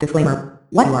Disclaimer.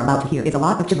 What you are about to hear is a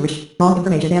lot of gibberish, wrong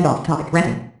information and off-topic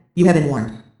ranting. You have been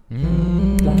warned.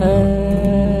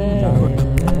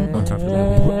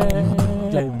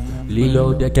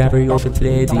 Leo DiCaprio should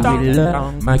play the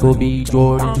villain. Michael B.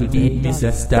 Jordan to be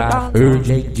Mr. Star.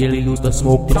 Jake Gyllenhaal the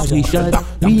smoke the shisha.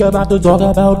 We about to talk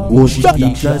about bushy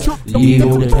features.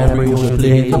 Leo DiCaprio should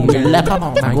play the villain.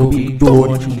 Michael B.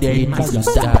 Jordan to be Mr.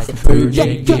 Star.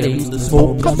 Jake Gyllenhaal the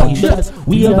smoke the shisha.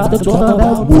 We about to talk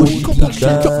about bushy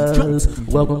features.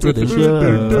 Welcome to the show.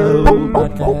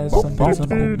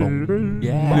 Podcast.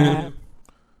 Yeah.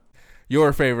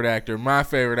 Your favorite actor, my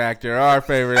favorite actor, our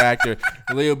favorite actor,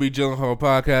 Leo B. Gyllenhaal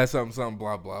podcast, something,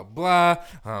 blah, blah, blah.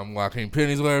 I'm Joaquin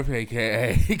Pennyworth,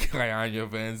 a.k.a. Kayanya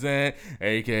Van Zandt,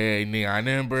 a.k.a. Neon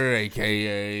Ember,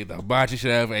 a.k.a. The Bocce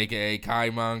Chef, a.k.a.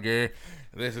 Kai Monger.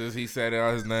 This is, he said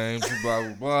all his names, blah,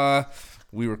 blah, blah.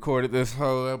 We recorded this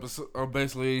whole episode, or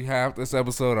basically half this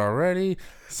episode already.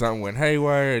 Something went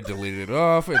haywire, deleted it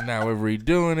off, and now we're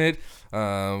redoing it.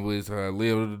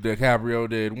 Leo DiCaprio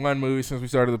did one movie since we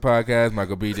started the podcast.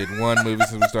 Michael B. did one movie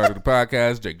since we started the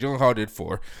podcast. Jake Gyllenhaal did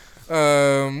 4.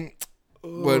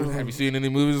 But have you seen any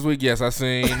movies this week? Yes, I've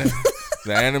seen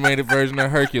the animated version of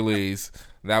Hercules.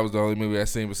 That was the only movie I've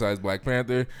seen besides Black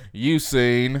Panther. You've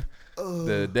seen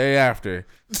The Day After,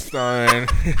 starring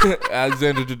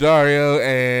Alexander Daddario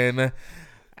and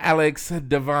Alex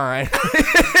Devine.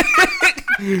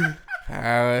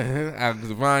 Alex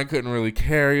Devine couldn't really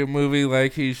carry a movie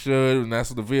like he should, and that's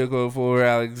what the vehicle for.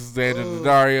 Alexander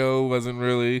Daddario wasn't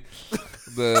really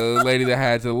the lady that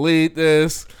had to lead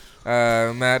this.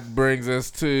 And that brings us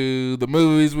to the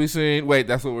movies we've seen. Wait,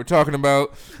 that's what we're talking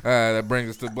about. That brings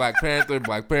us to Black Panther.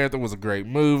 Black Panther was a great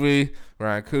movie.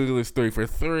 Ryan Coogler's 3 for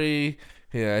 3.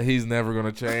 Yeah, he's never going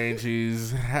to change.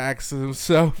 He's hacks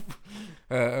himself.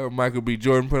 Michael B.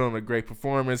 Jordan put on a great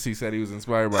performance. He said he was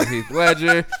inspired by Heath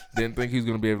Ledger. Didn't think he was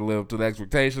going to be able to live up to the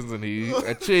expectations, and he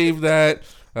achieved that.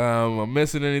 I'm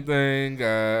missing anything.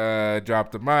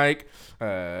 Drop the mic.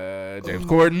 James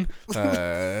Corden.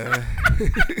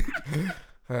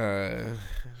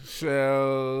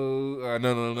 Shell.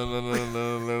 No.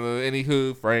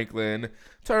 Anywho, Franklin.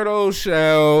 Turtle,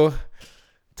 Shell.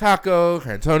 Taco.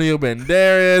 Antonio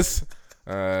Banderas.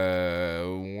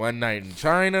 One Night in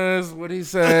China is what he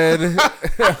said.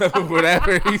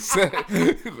 Whatever he said.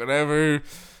 Whatever.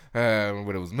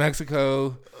 But it was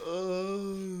Mexico.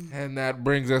 And that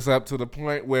brings us up to the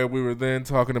point where we were then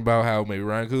talking about how maybe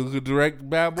Ryan Coogler could direct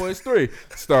Bad Boys 3,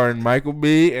 starring Michael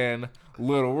B. and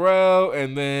Lil Rel,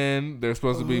 and then there's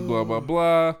supposed to be blah, blah,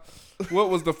 blah. What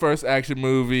was the first action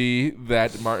movie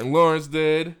that Martin Lawrence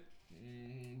did?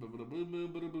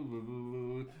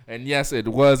 And yes, it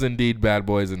was indeed Bad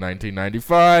Boys in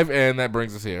 1995, and that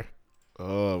brings us here.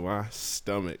 Oh, my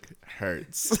stomach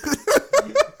hurts.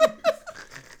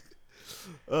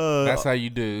 That's how you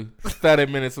do 30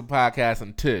 minutes of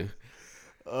podcasting too.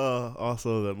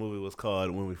 Also, the movie was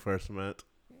called When We First Met.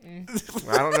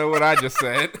 I don't know what I just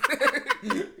said.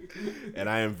 And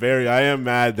I am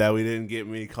mad that we didn't get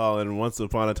me calling Once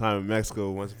Upon a Time in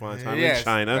Mexico, Once Upon a Time in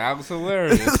China. That was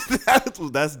hilarious.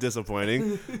 That's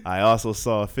disappointing. I also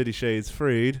saw 50 Shades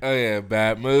Freed. Oh yeah,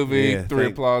 bad movie. Yeah, 3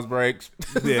 applause breaks.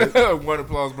 Yeah. 1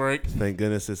 applause break. Thank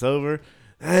goodness it's over.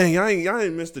 Dang, y'all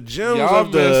ain't missed the gems Y'all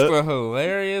of missed a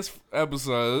hilarious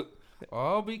episode,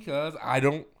 all because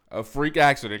a freak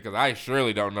accident, because I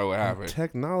surely don't know what happened.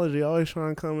 Technology always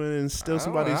trying to come in and steal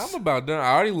somebody's... I'm about done.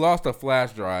 I already lost a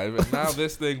flash drive, and now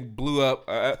this thing blew up.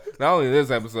 Not only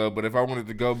this episode, but if I wanted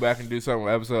to go back and do something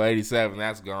with episode 87,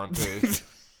 that's gone too.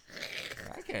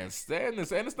 I can't stand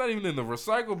this, and it's not even in the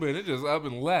recycle bin. It just up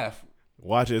and left.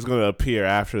 Watch it. It's going to appear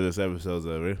after this episode's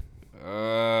over.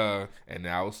 And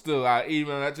I will still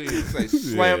email that to you and say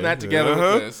slam that together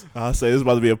with this. I'll say this is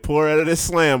about to be a poor edited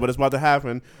slam, but it's about to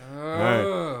happen.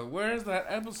 Right. Where's that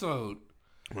episode?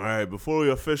 All right, before we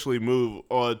officially move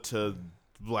on to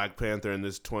Black Panther in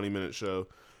this 20-minute show,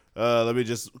 let me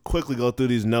just quickly go through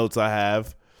these notes I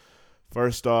have.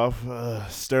 First off,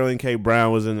 Sterling K.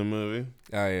 Brown was in the movie.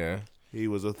 Oh, yeah. He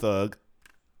was a thug,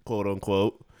 quote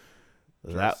unquote.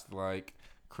 Just like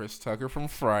Chris Tucker from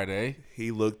Friday.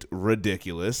 He looked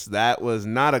ridiculous. That was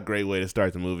not a great way to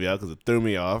start the movie out because it threw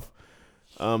me off.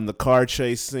 The car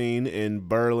chase scene in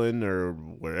Berlin or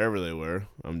wherever they were,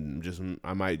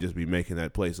 I might just be making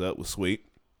that place up, was sweet.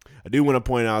 I do want to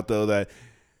point out, though, that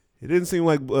it didn't seem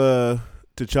like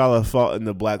T'Challa fought in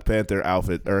the Black Panther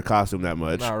outfit or costume that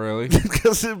much. Not really.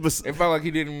 Because it felt like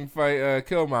he didn't fight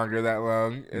Killmonger that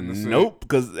long in the suit. Nope,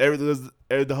 because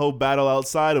the whole battle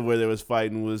outside of where they was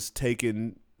fighting was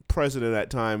taking precedent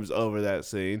at times over that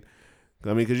scene. I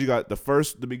mean, because you got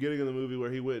the beginning of the movie where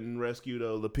he went and rescued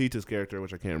Lupita's character,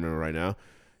 which I can't remember right now.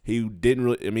 he didn't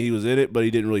really. I mean, he was in it, but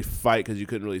he didn't really fight because you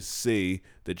couldn't really see.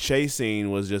 The chase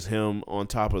scene was just him on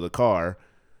top of the car,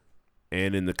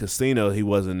 and in the casino, he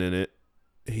wasn't in it.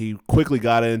 He quickly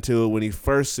got into it when he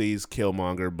first sees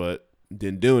Killmonger, but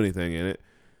didn't do anything in it.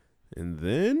 And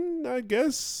then I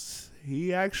guess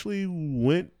he actually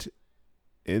went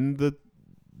in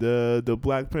the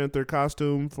Black Panther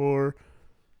costume for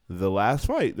the last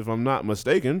fight, if I'm not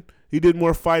mistaken. He did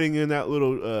more fighting in that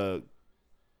little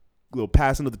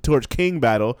passing of the torch King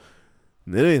battle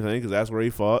than anything, because that's where he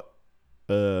fought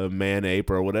Man Ape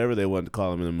or whatever they wanted to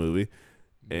call him in the movie.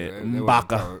 And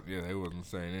M'Baka. They wasn't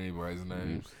saying anybody's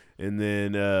names. And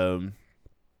then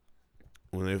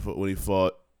when he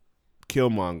fought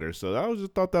Killmonger, so I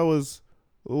just thought that was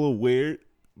a little weird.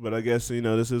 But I guess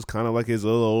this is kind of like his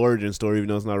little origin story, even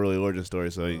though it's not really an origin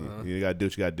story. So you gotta do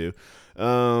what you gotta do.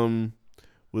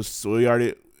 We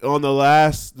already on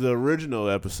the original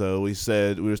episode we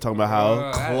said we was talking about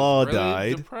how Claw really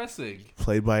died, depressing,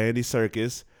 played by Andy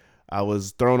Serkis. I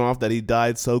was thrown off that he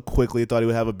died so quickly. I thought he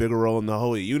would have a bigger role in the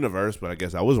whole universe, but I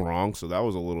guess I was wrong. So that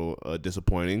was a little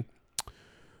disappointing.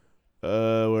 What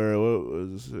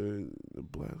was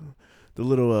the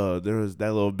little there was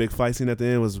that little big fight scene at the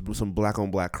end was some black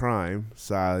on black crime.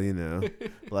 So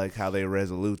like how they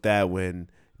resolute that when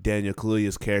Daniel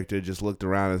Kaluuya's character just looked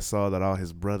around and saw that all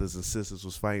his brothers and sisters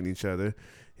was fighting each other,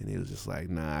 and he was just like,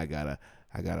 nah, I gotta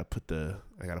put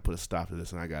a stop to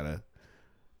this, and I gotta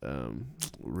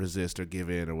resist or give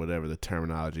in or whatever the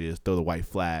terminology is, throw the white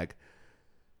flag.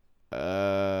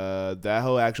 That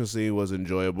whole action scene was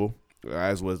enjoyable,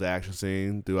 as was the action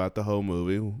scene throughout the whole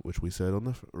movie, which we said on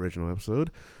the original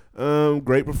episode.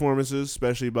 Great performances,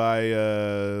 especially by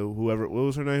whoever, what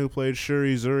was her name, who played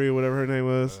Shuri Zuri or whatever her name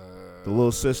was, the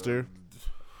little sister,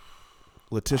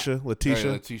 Letitia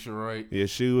Wright. Yeah,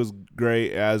 she was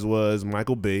great, as was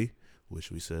Michael B., which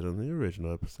we said on the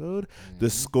original episode. The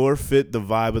score fit the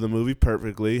vibe of the movie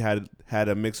perfectly. Had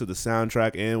a mix of the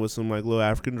soundtrack and with some like little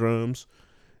African drums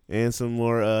and some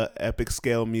more epic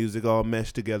scale music all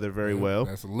meshed together very well.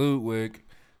 That's Ludwig,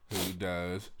 who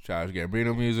does Childish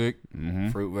Gambino music,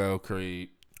 Fruitvale Creed.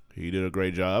 He did a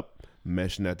great job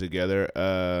meshing that together.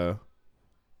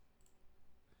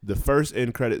 The first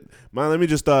end credit, let me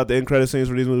just thought the end credit scenes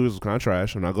for these movies was kind of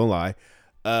trash. I'm not gonna lie.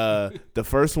 The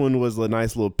first one was a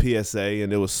nice little PSA,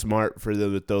 and it was smart for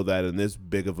them to throw that in this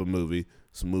big of a movie.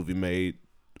 This movie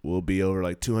will be over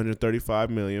like $235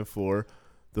 million for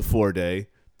the 4-day,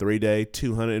 3-day,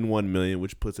 $201 million,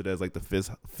 which puts it as like the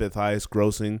fifth highest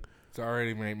grossing. It's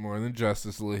already made more than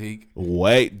Justice League.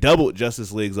 Doubled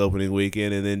Justice League's opening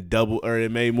weekend, and then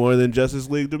it made more than Justice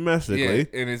League domestically.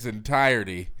 Yeah, in its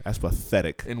entirety. That's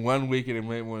pathetic. In one weekend, it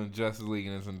made more than Justice League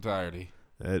in its entirety.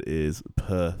 That is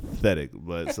pathetic.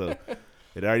 But so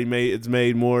it's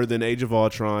made more than Age of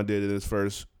Ultron did in its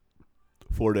first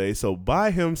 4 days. So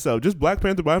by himself, just Black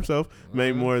Panther by himself,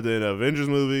 made more than Avengers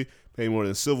movie, made more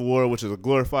than Civil War, which is a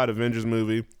glorified Avengers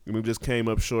movie. And we just came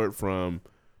up short from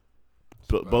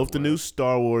both the new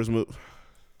Star Wars movies.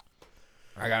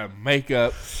 I got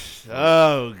makeup.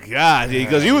 Oh, God.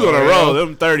 Because you was on a roll,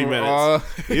 them 30 minutes.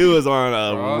 You was on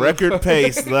a record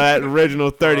pace, that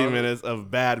original 30 minutes of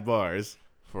bad bars.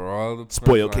 For all the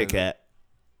spoil Kit Kat.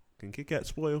 Can Kit Kat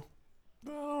spoil?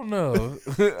 I don't know.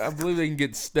 I believe they can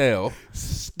get stale.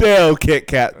 Stale Kit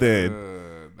Kat then.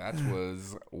 That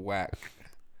was whack.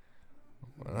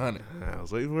 100. I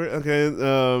was waiting for it.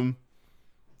 Okay.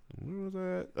 Where was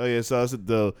that? Oh, yeah. So I said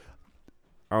I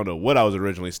don't know what I was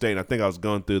originally stating. I think I was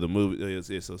going through the movie.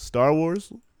 It's a Star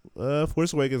Wars,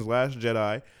 Force Awakens, Last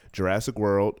Jedi, Jurassic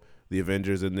World, The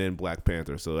Avengers, and then Black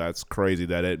Panther. So that's crazy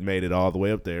that it made it all the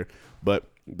way up there. But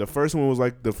the first one was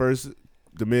like the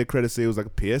mid-credit scene was like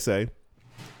a PSA,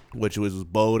 which was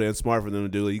bold and smart for them to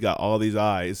do. You got all these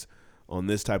eyes on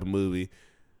this type of movie.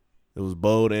 It was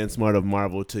bold and smart of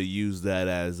Marvel to use that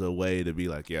as a way to be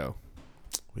like, yo,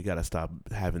 we got to stop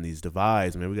having these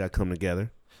divides, man. We got to come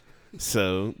together.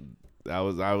 So that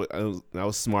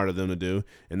was smart of them to do.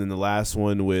 And then the last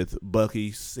one with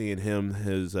Bucky, seeing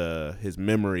his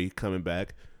memory coming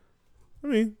back. I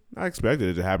mean, I expected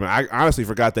it to happen. I honestly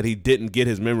forgot that he didn't get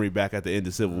his memory back at the end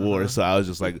of Civil War. So I was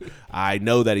just like, I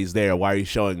know that he's there. Why are you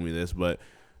showing me this? But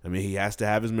I mean, he has to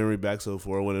have his memory back. So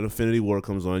for when an Infinity War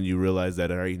comes on, you realize that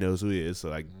he knows who he is.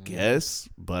 So I guess,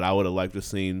 but I would have liked to have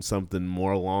seen something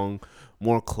more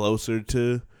closer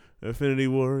to Infinity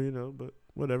War, but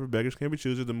whatever, beggars can't be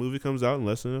choosers. The movie comes out in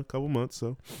less than a couple months,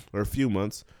 or a few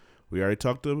months. We already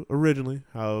talked originally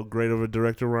how great of a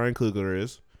director Ryan Coogler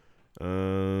is.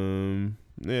 And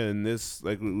this,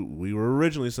 like we were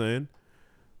originally saying,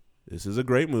 this is a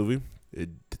great movie.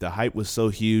 The hype was so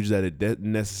huge that it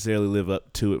didn't necessarily live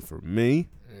up to it for me.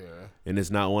 and it's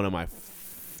not one of my.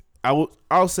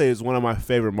 I'll say it's one of my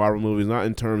favorite Marvel movies, not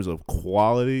in terms of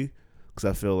quality, because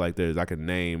I feel like I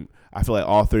feel like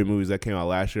all 3 movies that came out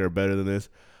last year are better than this,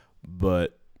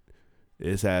 but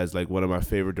this has like one of my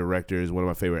favorite directors, one of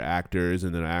my favorite actors,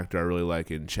 and then an actor I really like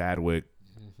in Chadwick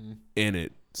in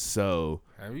it. So,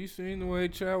 have you seen the way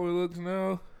Chadwick looks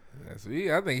now? I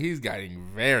think he's getting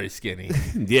very skinny.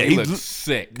 Yeah, he looks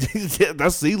sick.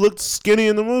 He looked skinny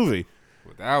in the movie.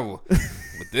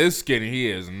 With this skinny he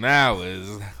is now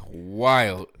is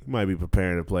wild. He might be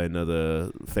preparing to play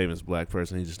another famous black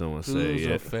person. He just don't want to say it Who's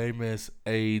yet. a famous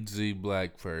AIDS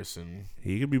black person?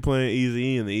 He could be playing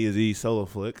Eazy-E in the Eazy-E solo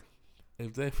flick.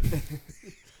 If they,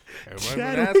 everybody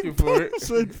been asking for it.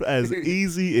 As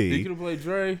Eazy-E. He could have played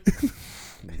Dre.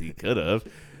 He could have.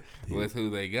 With who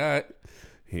they got.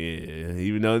 Yeah,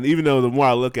 even though the more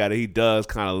I look at it, he does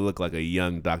kind of look like a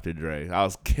young Dr. Dre. I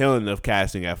was killing the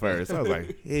casting at first. I was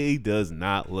like, he does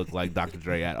not look like Dr.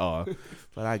 Dre at all.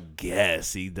 But I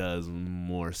guess he does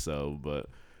more so. But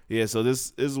yeah, so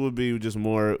this would be just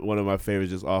more one of my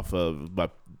favorites, just off of.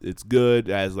 But it's good,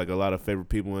 has like a lot of favorite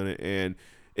people in it, and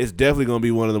it's definitely going to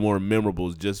be one of the more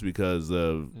memorables just because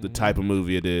of the type of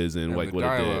movie it is and like what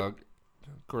dialogue. it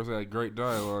did. Of course, it had great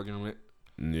dialogue in it.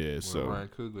 Yeah, so Ryan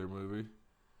Coogler movie.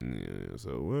 Yeah,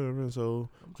 so whatever. So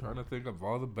I'm trying to think of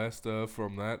all the best stuff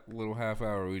from that little half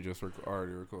hour we just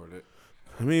already recorded.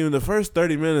 I mean, the first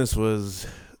 30 minutes was.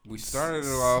 We started it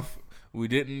off. We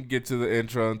didn't get to the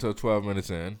intro until 12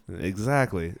 minutes in.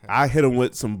 Exactly. I hit him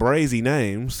with some brazy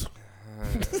names.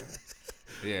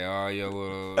 Yeah, all your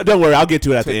little. Don't worry, I'll get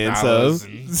to it at the end.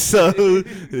 $10 So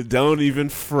don't even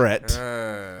fret.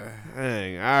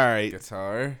 Dang. All right.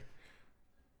 Guitar.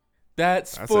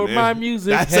 That's for my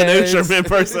music. That's heads. an instrument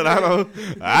person.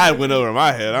 I went over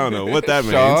my head. I don't know what that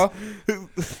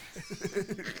means.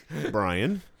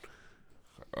 Brian.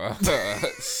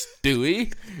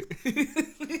 Stewie.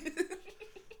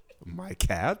 My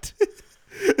cat.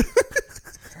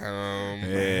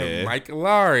 Yeah. Mike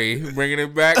Laurie, bringing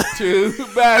it back to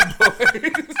Bad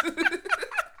Boys.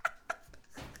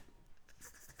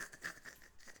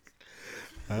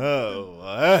 Oh,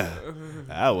 wow.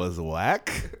 That was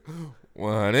whack.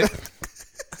 100.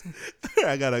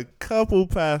 I got a couple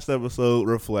past episode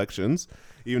reflections.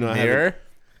 Even though I haven't.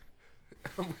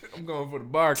 I'm going for the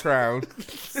bar crown.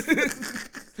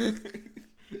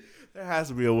 There has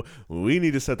to be we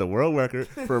need to set the world record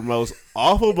for most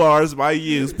awful bars by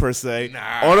use per se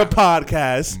on a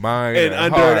podcast in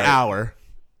under an hour.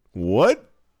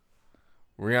 What?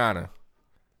 Rihanna.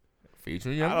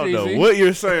 Featuring Young I don't Jeezy. know what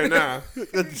you're saying now.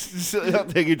 I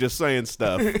think you're just saying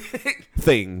stuff.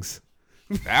 Things.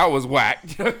 That was whack.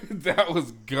 That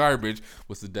was garbage.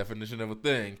 What's the definition of a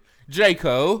thing? J.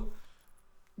 Cole.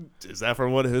 Is that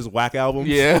from one of his whack albums?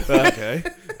 Yeah. Okay.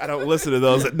 I don't listen to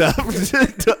those enough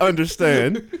to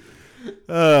understand.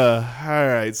 All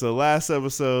right. So last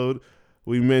episode,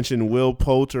 we mentioned Will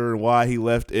Poulter and why he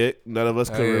left it. None of us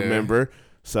could remember.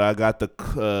 So I got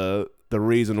the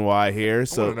reason why here.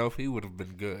 So I want to know if he would have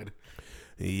been good.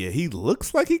 Yeah, he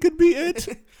looks like he could be it.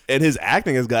 And his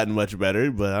acting has gotten much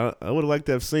better, but I would have liked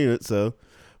to have seen it. So,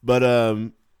 but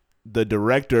the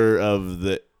director of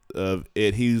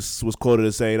it, he was quoted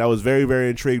as saying, "I was very, very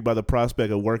intrigued by the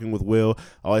prospect of working with Will.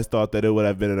 I always thought that he would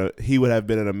have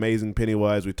been an amazing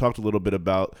Pennywise. We talked a little bit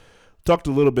about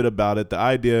it. The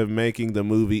idea of making the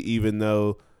movie, even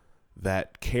though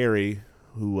that Carey,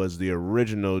 who was the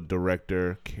original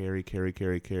director, Carey,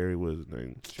 what was his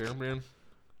name? Chairman.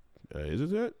 Is it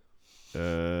that?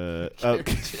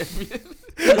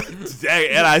 Dang,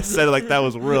 and I said it like that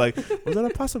was real. Like, was that a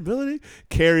possibility?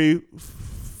 Carey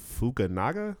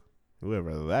Fukunaga,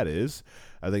 whoever that is.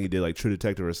 I think he did like True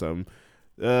Detective or something.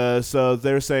 So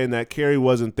they're saying that Carey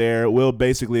wasn't there. Will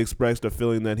basically expressed a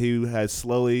feeling that he had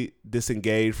slowly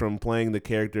disengaged from playing the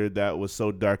character that was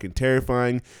so dark and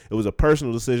terrifying. It was a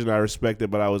personal decision I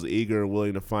respected, but I was eager and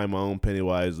willing to find my own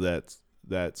Pennywise.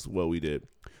 That's what we did.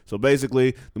 So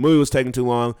basically, the movie was taking too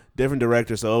long. Different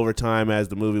director. So over time, as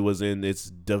the movie was in its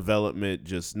development,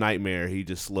 just nightmare, he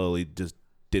just slowly just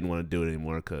didn't want to do it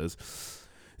anymore because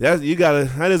that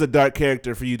is a dark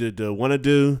character for you to want to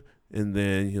do. And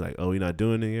then you're like, oh, we're not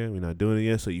doing it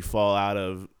yet. So you fall out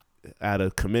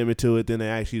of commitment to it. Then they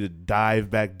ask you to dive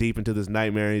back deep into this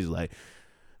nightmare. And he's like,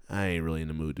 I ain't really in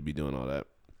the mood to be doing all that.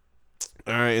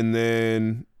 All right, and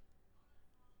then,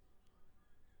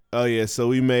 oh yeah, so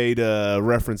we made a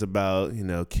reference about,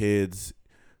 kids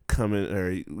coming, or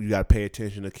you got to pay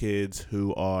attention to kids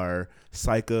who are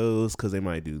psychos because they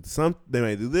might do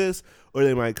this, or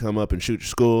they might come up and shoot your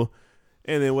school.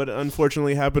 And then what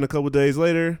unfortunately happened a couple days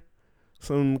later,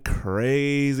 some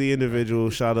crazy individual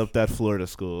shot up that Florida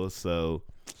school. So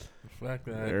The fact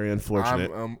that very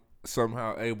unfortunate. I'm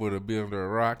somehow able to be under a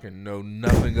rock and know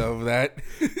nothing of that.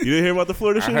 You didn't hear about the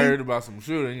Florida I shooting? heard about some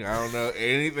shooting. I don't know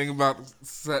anything about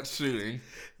such shooting.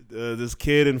 This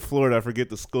kid in Florida, I forget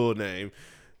the school name.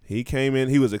 He came in.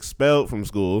 He was expelled from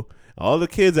school. All the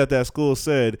kids at that school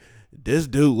said, "This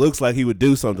dude looks like he would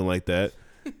do something like that."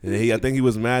 And I think he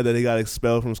was mad that he got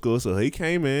expelled from school. So he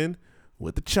came in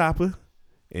with the chopper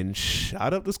and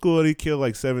shot up the school. And he killed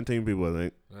like 17 people, I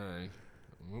think. Dang.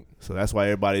 So that's why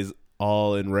everybody's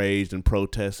all enraged and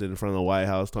protested in front of the White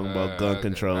House talking about gun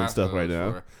control and stuff right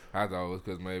now. I thought it was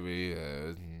because maybe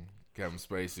Kevin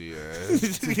Spacey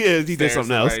Yeah, he did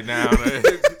something else. right now.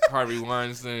 Harvey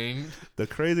Weinstein. The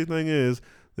crazy thing is,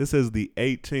 this is the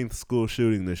 18th school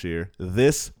shooting this year.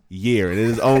 This year, and it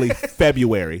is only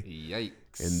February.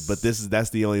 Yikes. But that's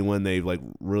the only one they've like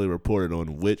really reported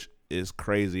on, which is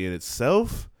crazy in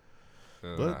itself.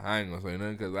 But- I ain't gonna say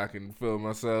nothing because I can feel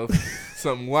myself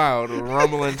something wild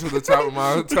rumbling to the top of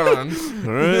my tongue.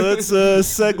 All right, let's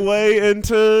segue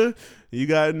into. You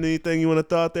got anything you want to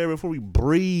throw out there before we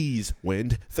breeze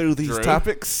wind through these Drew?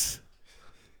 topics?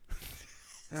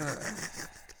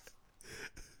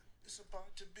 It's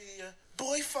about to be a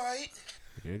boy fight.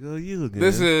 Here go you again.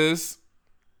 This is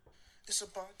It's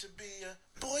about to be a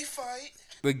boy fight.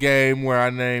 the game where I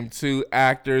name two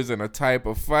actors and a type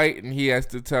of fight, and he has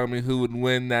to tell me who would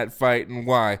win that fight and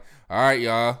why. All right,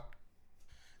 y'all.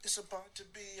 It's about to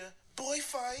be a boy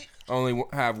fight. Only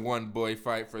have one boy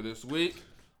fight for this week.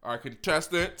 Our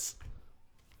contestants: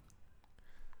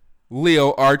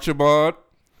 Leo Archibald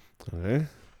Okay.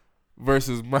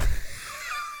 versus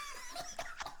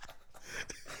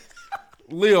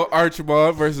Leo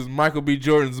Archibald versus Michael B.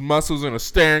 Jordan's muscles in a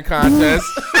staring contest.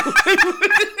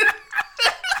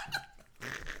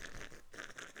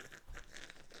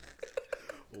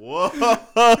 Whoa!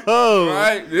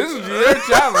 Right, this is your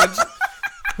challenge.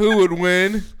 Who would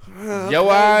win? Your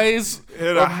eyes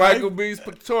And or a Michael B's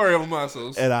pectoral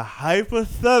muscles, And a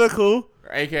hypothetical,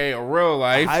 aka a real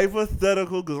life.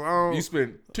 hypothetical, because You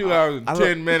spent 2 hours and I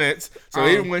 10 minutes, so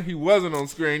even when he wasn't on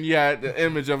screen, you had the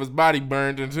image of his body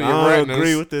burned into your I don't retinas.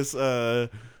 agree with this.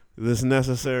 This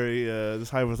necessary, this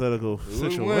hypothetical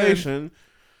would situation.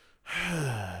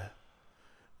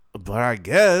 But I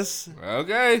guess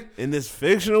Okay. in this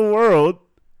fictional world,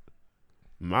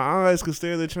 my eyes could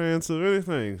stand the chance of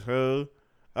anything. So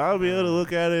I'll be able to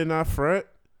look at it and not fret.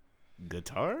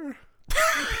 Guitar?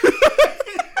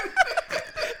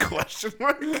 Question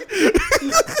mark.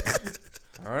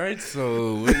 All right,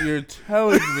 so what you're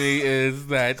telling me is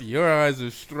that your eyes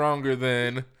are stronger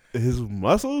than. His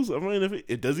muscles? I mean, if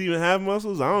it doesn't even have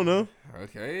muscles, I don't know.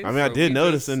 Okay. I mean, I so did we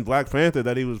notice just- in Black Panther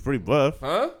that he was pretty buff.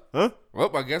 Huh? Huh? Well,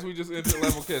 I guess we just entered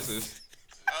level kisses.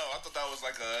 Oh, I thought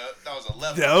that was a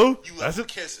level. No, You that's level a-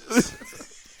 kisses.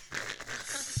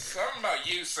 Something about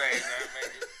you saying that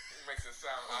makes it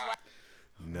sound odd.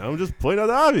 No, I'm just pointing out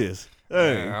the obvious.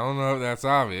 Hey, I don't know if that's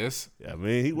obvious. I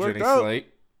mean, he worked Jenny out. Slate.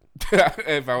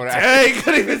 If I would have Hey, you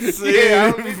couldn't even see yeah, I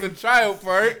it. don't need the child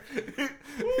part.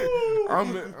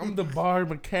 I'm the bar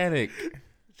mechanic.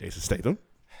 Jason Statham.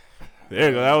 There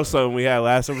you go. That was something we had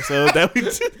last episode that we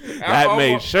that I made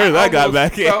almost- sure I that got almost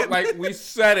back felt in. like we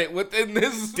said it within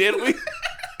this. Did we?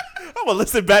 I'm gonna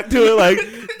listen back to it. Like,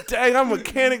 dang, I'm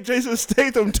mechanic Jason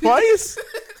Statham twice.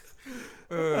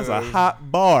 That's a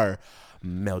hot bar.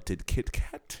 Melted Kit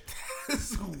Kat.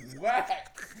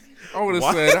 Whack. I would have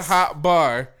What? said hot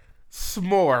bar,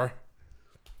 s'more.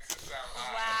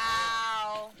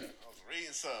 Wow. I was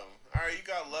reading something. All right, you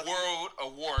got lucky. World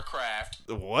of Warcraft.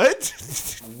 What?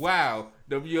 Wow.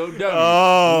 WOW.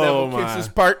 Oh, Level my. Kisses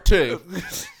Part 2.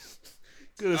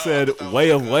 Could have I said thought that was Way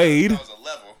of like Wade. That was a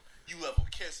level. You level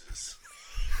kisses.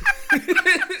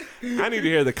 I need to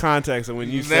hear the context of when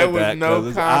you There said was that. no 'cause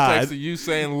it's context odd. of you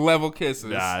saying level kisses.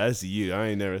 Nah, that's you. I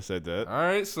ain't never said that. All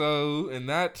right, so in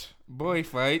that boy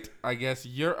fight, I guess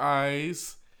your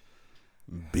eyes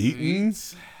Beating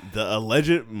the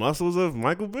alleged muscles of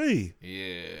Michael B.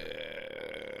 Yeah.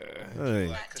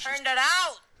 Hey. Turned it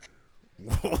out.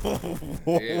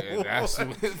 Yeah, that's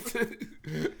what.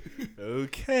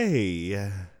 Okay.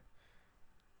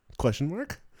 Question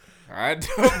mark? I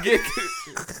don't get it.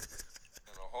 And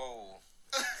a whole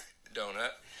donut.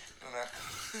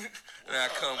 And I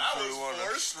come that through was on a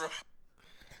forced. straw.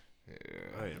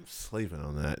 I am sleeping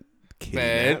on that. Kitty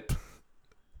Bad. nap.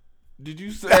 Did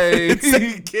you say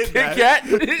said Kit Kit Kat?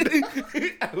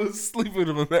 I was sleeping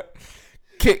on that.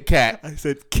 Kit Kat. I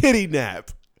said kitty nap.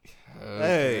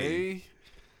 Okay.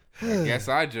 I guess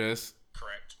I just.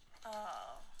 Correct.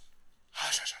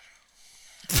 Hush, hush,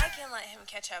 hush. I can let him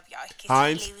catch up, y'all. 'Cause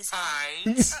Heinz? he lose.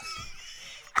 Heinz.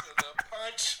 To the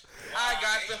punch. I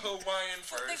got the Hawaiian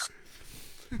first.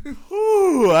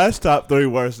 Ooh, that's top 3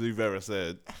 worst you've ever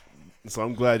said. So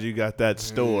I'm glad you got that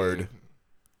stored.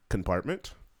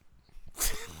 Compartment.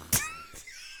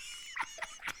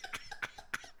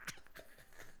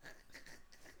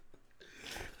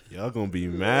 Y'all gonna be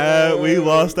mad we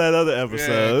lost that other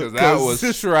episode. Yeah, 'cause that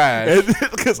was trash.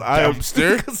 Because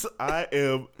Dumpster. I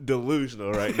am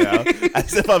delusional right now,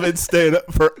 as if I've been staying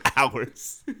up for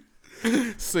hours.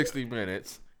 60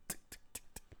 minutes.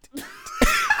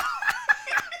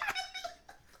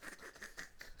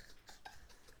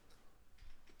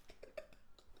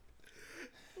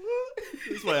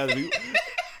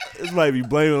 This might be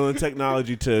blaming on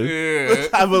technology too. Yeah.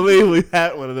 I believe we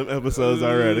had one of them episodes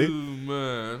already. Ooh,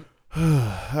 man. All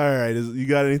right, you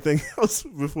got anything else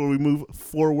before we move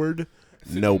forward?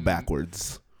 No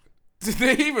backwards.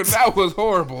 Even that was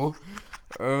horrible.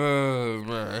 Oh,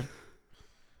 man.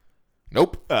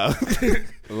 Nope.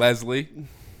 Leslie.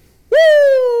 Woo!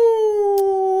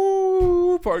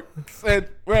 Parks and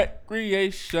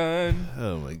Recreation.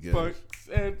 Oh my god. Parks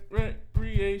and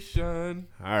Recreation.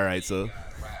 All right, so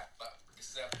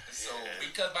So,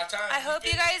 because by time I hope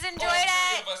you guys enjoyed all it.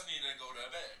 3 of us need to go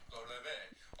to bed. Go to bed.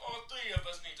 All 3 of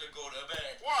us need to go to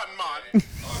bed. One man.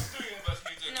 All 3 of us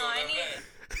need to No, go I to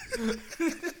need-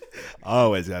 bed.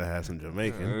 always gotta have some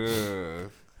Jamaican. Uh,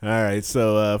 All right,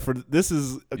 so for this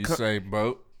is a you same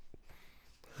boat.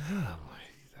 that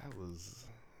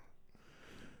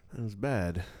was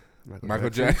bad. Michael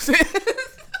Jackson.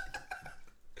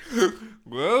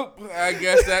 Well, I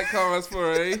guess that calls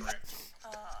for a.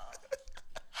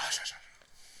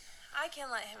 I can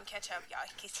let him catch up, y'all.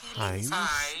 'Cause he Heinz. lose.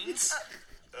 Heinz.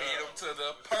 Beat him to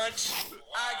the punch.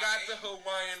 I got the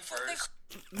Hawaiian first.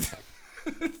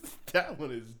 That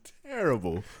one is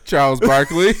terrible. Charles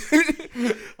Barkley.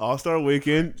 All-Star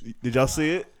Weekend. Did y'all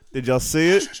see it? Did y'all see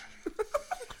it?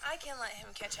 I can let him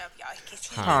catch up, y'all. 'Cause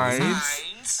he Heinz. lose.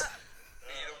 Heinz.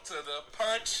 Beat him to the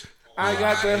punch. I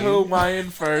got the Hawaiian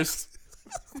first.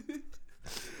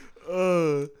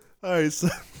 All right, so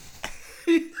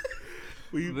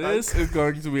This is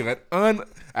going to be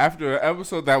after an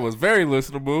episode that was very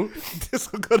listenable this is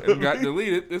gonna and got be-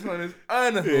 deleted. This one is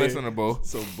unlistenable.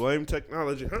 So blame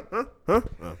technology. Huh?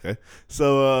 Okay.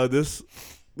 So this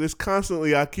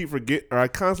constantly I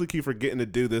constantly keep forgetting to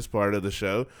do this part of the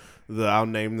show. I'll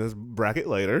name this bracket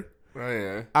later. Oh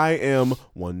yeah. I am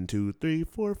 1, 2, 3,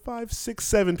 4, 5, 6,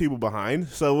 7 people behind.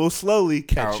 So we'll slowly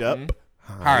catch Counting. up.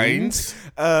 Heinz.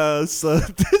 So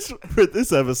for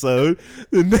this episode,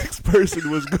 the next person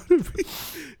was going to be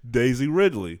Daisy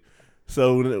Ridley.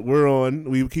 So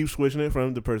we keep switching it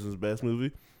from the person's best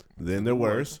movie, then their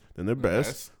worst, then their best.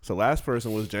 best. So last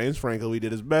person was James Franco. We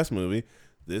did his best movie.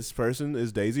 This person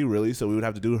is Daisy Ridley, so we would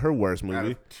have to do her worst Out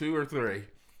movie. of 2 or 3.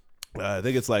 I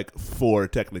think it's like 4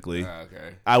 technically.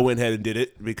 Okay. I went ahead and did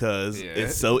it because Yeah.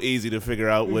 it's so easy to figure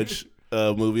out which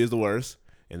movie is the worst,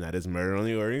 and that is Murder on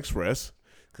the Orient Express.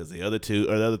 Because the other 3 would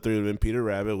have been Peter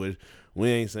Rabbit, which we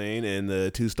ain't seen, and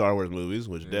the 2 Star Wars movies,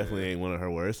 which definitely ain't one of her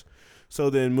worst. So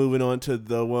then moving on to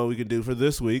the one we can do for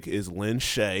this week is Lynn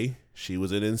Shay. She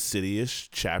was in Insidious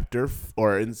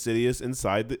Insidious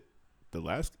Inside the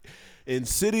Last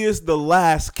Insidious The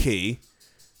Last Key.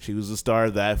 She was the star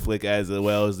of that flick as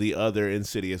well as the other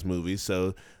Insidious movies.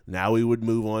 So now we would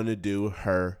move on to do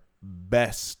her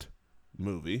best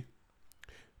movie.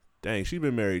 Dang, she's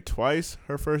been married twice.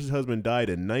 Her first husband died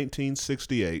in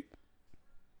 1968.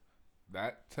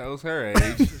 That tells her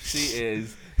age. She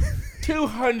is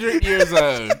 200 years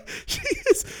old.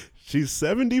 She's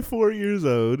 74 years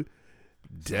old.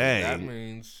 Dang. That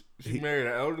means she married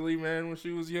an elderly man when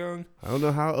she was young. I don't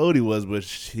know how old he was, but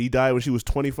he died when she was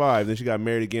 25. Then she got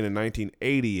married again in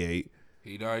 1988.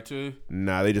 He died too?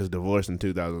 Nah, they just divorced in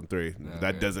 2003. Okay.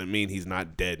 That doesn't mean he's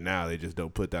not dead now. They just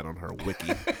don't put that on her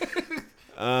wiki.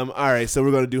 All right, so we're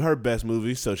going to do her best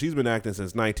movie. So she's been acting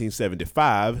since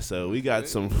 1975, so we got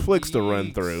some flicks to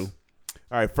run through.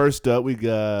 All right, first up, we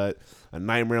got A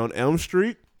Nightmare on Elm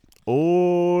Street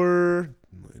or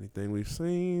anything we've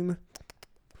seen.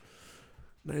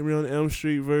 Nightmare on Elm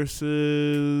Street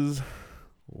versus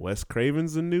Wes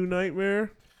Craven's The New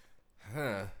Nightmare.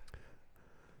 Huh.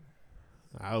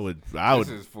 This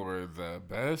is for the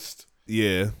best.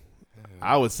 Yeah.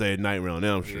 I would say Nightmare on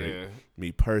Elm Street. Yeah.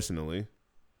 Me personally.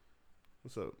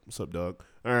 What's up, dog?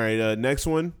 All right, next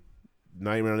one.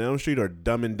 Nightmare on Elm Street or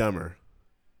Dumb and Dumber?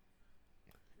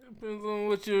 Depends on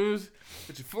what your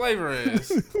flavor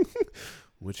is.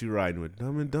 What you riding with,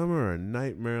 Dumb and Dumber or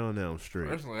Nightmare on Elm Street?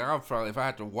 Personally, I'll probably, if I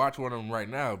had to watch one of them right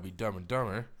now, it'd be Dumb and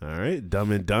Dumber. All right,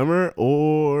 Dumb and Dumber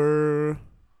or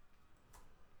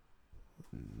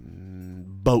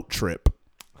Boat Trip.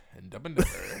 And Dumb and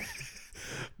Dumber.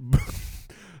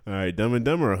 All right, Dumb and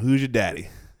Dumber or Who's Your Daddy?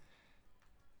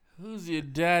 Who's Your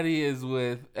Daddy is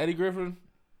with Eddie Griffin?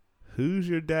 Who's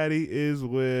Your Daddy is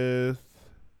with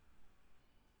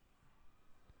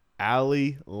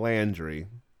Ali Landry.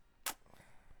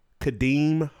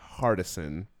 Kadeem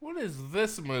Hardison. What is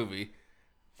this movie?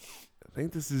 I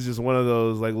think this is just one of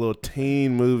those like little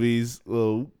teen movies.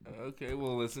 Little Okay,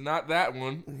 well, it's not that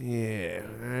one. yeah,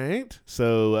 all right.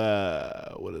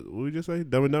 So what did we just say?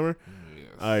 Dumb and Dumber? Yes.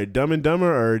 All right, Dumb and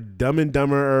Dumber or Dumb and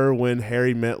Dumber When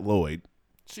Harry Met Lloyd.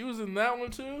 She was in that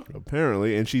one too?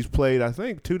 Apparently, and she's played I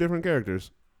think 2 different characters.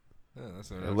 Yeah,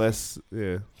 that's interesting. Unless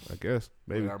yeah, I guess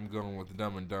maybe. But I'm going with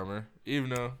Dumb and Dumber, even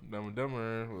though Dumb and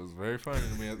Dumber was very funny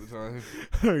to me at the time.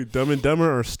 All right, Dumb and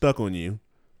Dumber or Stuck on You.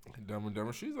 Dumb and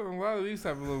Dumber, she's on a lot of these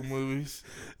type of little movies.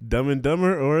 Dumb and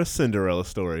Dumber or A Cinderella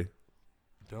Story.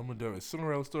 Dumb and Dumber,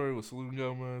 Cinderella Story with Selena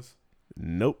Gomez.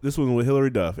 Nope, this one with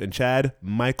Hilary Duff and Chad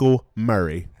Michael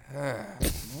Murray,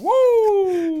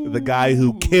 Woo! the guy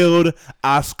who killed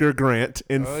Oscar Grant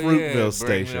in Fruitvale Bring me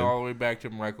Station. all the way back to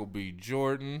Michael B.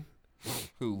 Jordan,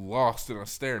 who lost in a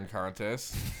staring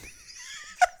contest.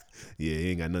 Yeah, he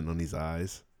ain't got nothing on these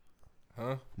eyes.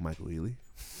 Huh? Michael Ealy.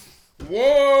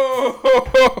 Whoa!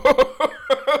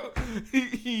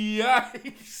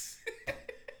 Yikes!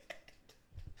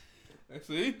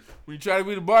 See, when you try to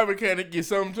be the bar mechanic, you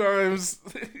sometimes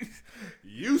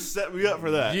You set me up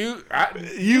for that.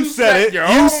 you said it. your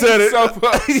You own said it. self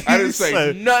up. I didn't You say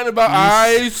said- nothing about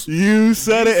eyes. You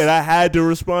said it, and I had to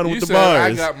respond You with the said I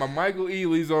bars. got my Michael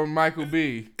Ealy's on Michael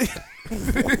B.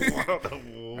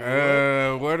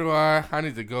 Where do I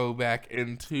need to go back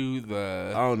into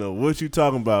I don't know what you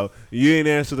talking about. You ain't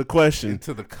answer the question.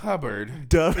 into the cupboard.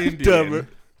 Dumb and Indian. Dumber.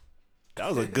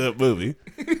 That was a good movie.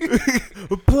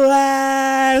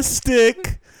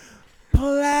 Plastic.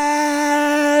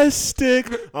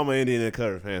 All my Indian and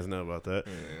cover fans know about that.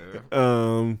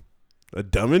 Yeah. A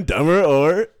Dumb and Dumber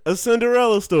or A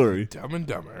Cinderella Story. Dumb and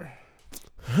Dumber.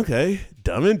 Okay,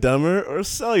 Dumb and Dumber or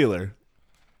Cellular.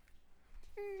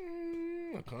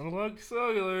 I kind of like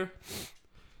cellular.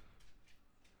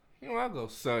 You know, I'll go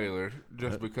cellular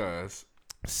just because.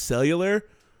 Cellular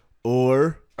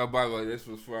or Oh, by the way, this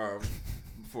was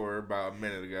for about a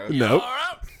minute ago. nope.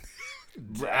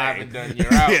 I haven't done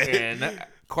You're Out in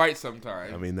quite some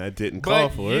time. I mean, that didn't call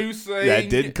But for you it. saying- That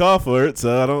didn't call for it,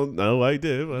 so I don't know why you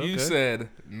did. But You okay. said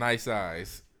nice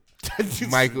eyes.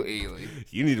 Michael Ealy.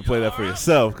 You need to play that for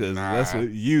yourself because that's Nah. what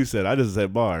you said. I just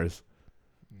said bars.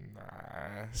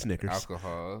 Nah. Snickers.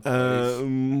 Alcohol.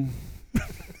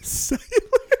 Cellular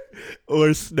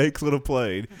or Snakes on a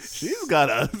Plane. She's got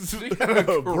a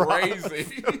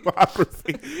crazy.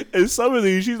 biography. And some of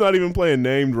these, she's not even playing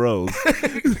named roles.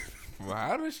 Well,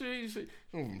 how does she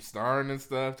from starring and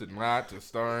stuff to not to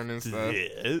starring and stuff?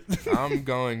 Yeah. I'm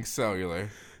going cellular.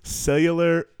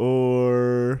 Cellular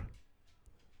or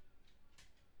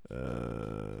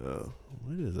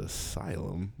what is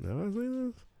Asylum? Have I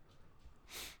seen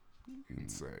this?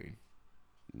 Insane.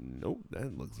 Nope,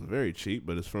 that looks very cheap,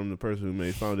 but it's from the person who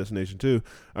made Final Destination 2.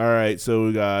 All right, so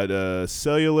we got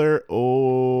Cellular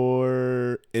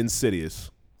or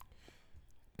Insidious.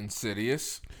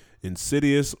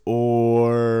 Insidious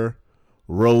or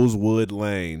Rosewood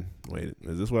Lane. Wait,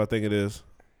 is this what I think it is?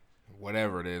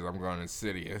 Whatever it is, I'm going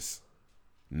Insidious.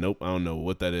 Nope, I don't know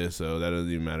what that is, so that doesn't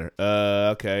even matter.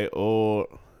 Okay, or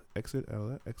exit out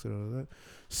of that.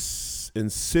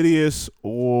 Insidious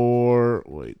or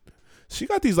wait. She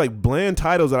got these like bland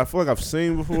titles that I feel like I've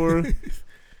seen before. All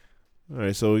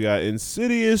right, so we got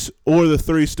Insidious or The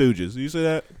Three Stooges. You see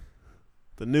that?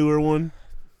 The newer one?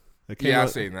 That came Yeah, out-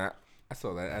 I've seen that. I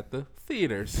saw that at the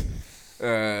theaters.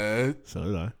 So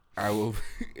did I. I will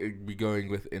be going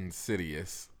with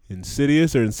Insidious.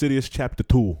 Insidious or Insidious Chapter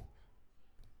 2?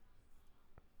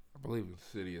 I believe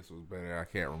Insidious was better. I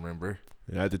can't remember.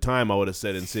 Yeah, at the time, I would have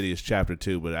said Insidious Chapter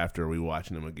 2, but after rewatching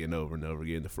them again over and over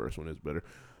again, the first one is better.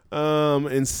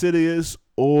 Insidious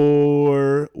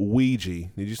or Ouija?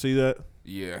 Did you see that?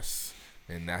 Yes.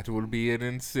 And that would be an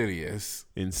Insidious.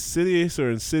 Insidious or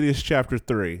Insidious Chapter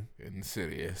 3?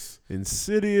 Insidious.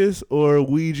 Insidious or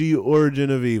Ouija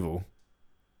Origin of Evil?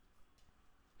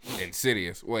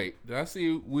 Insidious. Wait, did I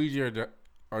see Ouija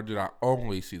or did I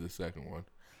only see the second one?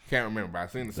 Can't remember, but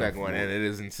I've seen the second one, and it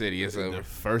is Insidious. The Over.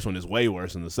 first one is way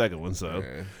worse than the second one, so.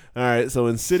 Yeah. All right, so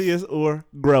Insidious or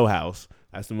Grow House?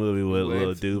 That's the movie with Lil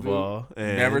Let's Duval.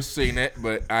 And Never seen it,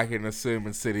 but I can assume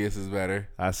Insidious is better.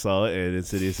 I saw it, and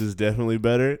Insidious is definitely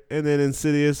better. And then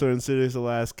Insidious or Insidious The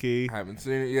Last Key? I haven't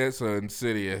seen it yet, so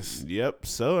Insidious. Yep.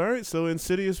 So, all right. So,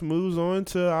 Insidious moves on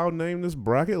to, I'll name this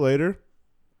bracket later.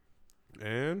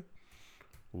 And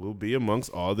will be amongst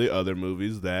all the other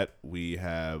movies that we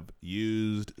have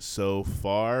used so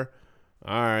far.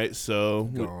 All right, so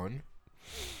Gone.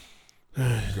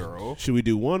 Girl. should we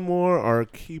do one more or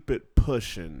keep it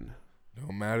pushing?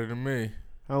 Don't matter to me.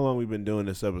 How long we been doing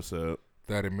this episode?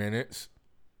 30 minutes.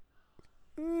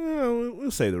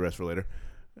 We'll save the rest for later.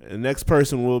 The next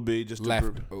person will be just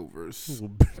Leftovers.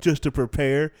 just to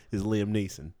prepare is Liam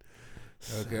Neeson.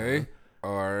 Okay.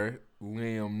 Or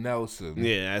Liam Nelson.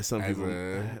 Yeah, as some As people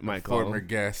a might call former him.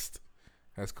 guest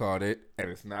has called it. And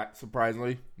it's not,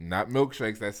 surprisingly, not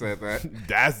Milkshakes that said that.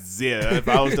 That's if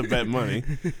I was to bet money.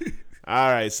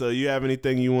 All right, so you have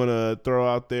anything you want to throw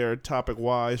out there topic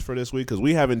wise for this week? Because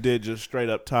we haven't did just straight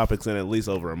up topics in at least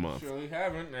over a month. Surely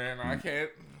haven't, and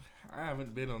I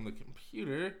haven't been on the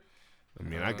computer. I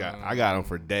mean, I got them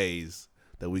for days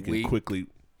that we can Week. quickly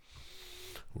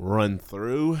run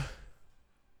through.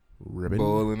 Ribbon.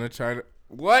 Bull in a China.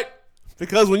 What?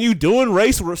 Because when you doing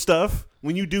race stuff,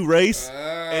 when you do race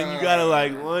and you gotta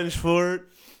like lunge for it,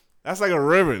 that's like a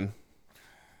ribbon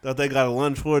that they gotta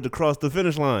lunge for it to cross the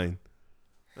finish line.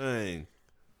 Dang.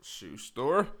 Shoe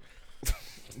store.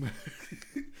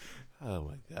 Oh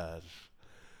my gosh.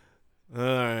 All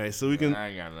right, so we can. I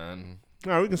ain't got nothing.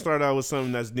 All right, we can start out with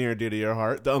something that's near and dear to your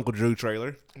heart, the Uncle Drew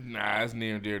trailer. Nah, it's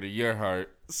near and dear to your heart.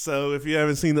 So if you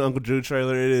haven't seen the Uncle Drew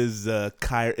trailer, it is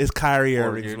it's Kyrie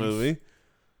Irving's Organs. movie.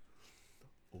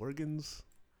 Organs?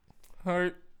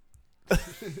 Heart.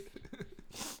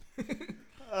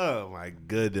 Oh my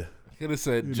good. Could have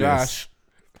said Goodness. Josh.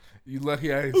 You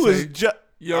lucky I didn't Who is say.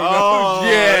 Yo, no, Oh,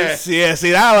 yeah. yeah.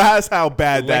 See, that's how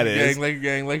bad that Leg is. gang, leg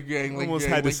gang, leg gang, leg Almost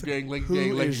gang, had to leg say, gang, leg who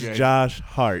gang, leg is gang. Josh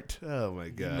Hart? Oh my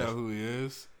You god. know who he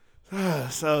is.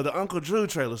 So the Uncle Drew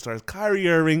trailer starts. Kyrie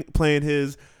Irving playing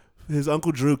his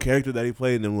Uncle Drew character that he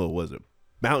played in them little, was it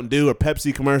Mountain Dew or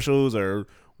Pepsi commercials or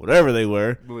whatever they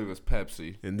were. I believe it's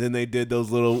Pepsi. And then they did those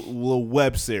little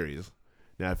web series.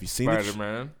 Now, if you've seen Spider it,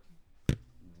 Man.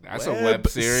 That's a web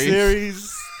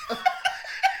series.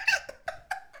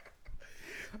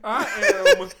 I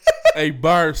am a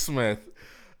barsmith.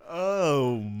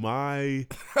 Oh my!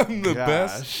 I'm the gosh.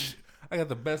 best. I got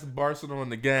the best Barcelona in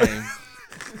the game.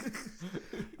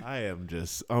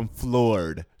 I'm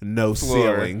floored. No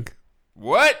Floored. ceiling.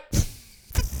 What?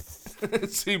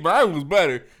 See, mine was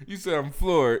better. You said I'm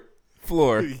floored.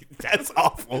 Floor. That's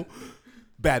awful.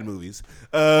 Bad movies.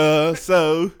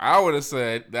 So I would have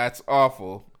said that's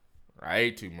awful. I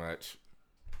ate too much.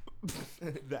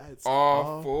 that's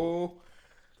Awful.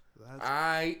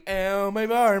 I am a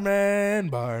barman.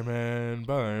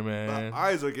 My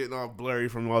eyes are getting all blurry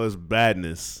from all this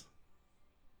badness.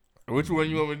 Which one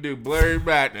you want me to do? Blurry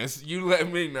badness. You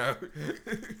let me know.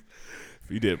 If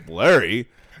you did blurry,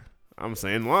 I'm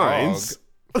saying lines.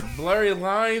 Blurry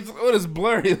lines? What is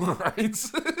blurry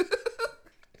lines?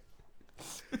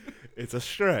 It's a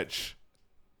stretch.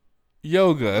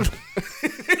 Yoga.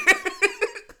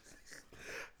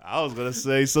 I was gonna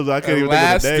say something I can't even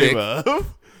think of the name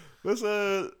of. What's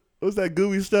that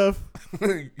gooey stuff?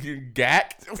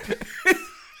 Gacked?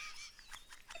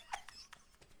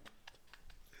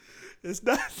 It's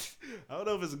not. I don't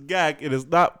know if it's gack and it's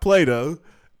not Play-Doh.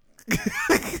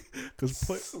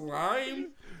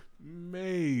 Slime?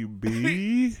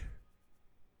 Maybe.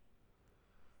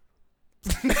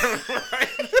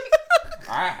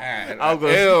 I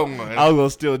was gonna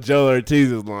steal Joe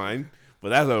Ortiz's line, but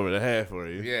that's over the head for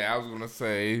you. Yeah, I was gonna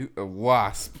say a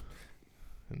wasp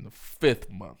in the 5th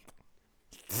month.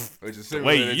 Which is similar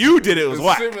Way to- you did it was it's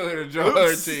whack. similar to Joe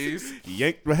Oops. Ortiz.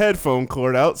 Yanked my headphone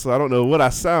cord out, so I don't know what I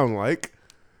sound like.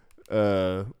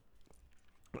 All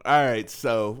right,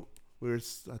 so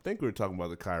I think we were talking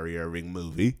about the Kyrie Irving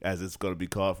movie, as it's going to be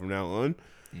called from now on.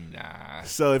 Nah.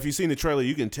 So if you've seen the trailer,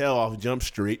 you can tell off Jump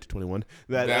Street 21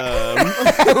 that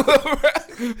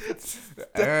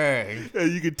Dang.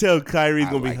 you can tell Kyrie's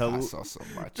I going to like be hot sauce on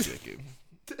my chicken.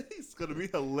 he's going to be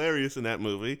hilarious in that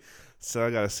movie. So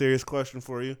I got a serious question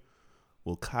for you.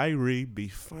 Will Kyrie be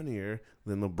funnier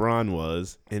than LeBron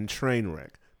was in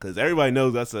Trainwreck? Because everybody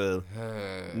knows that's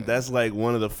like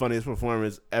one of the funniest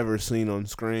performances ever seen on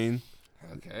screen.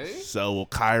 Okay. So will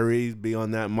Kyrie be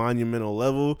on that monumental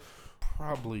level?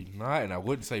 Probably not, and I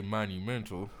wouldn't say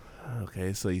monumental.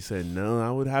 Okay, so you said no. I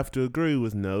would have to agree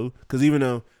with no. Because even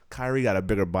though Kyrie got a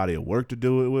bigger body of work to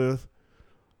do it with,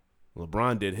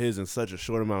 LeBron did his in such a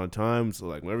short amount of time. So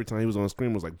like every time he was on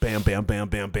screen, it was like bam, bam, bam,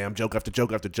 bam, bam, joke after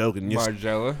joke after joke. And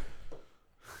Margella.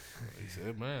 He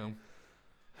said, "Ma'am."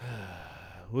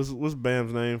 what's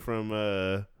Bam's name from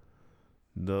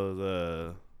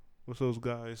those what's those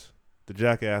guys? The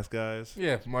Jackass guys.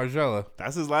 Yeah, Margella.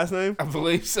 That's his last name? I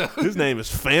believe so. His name is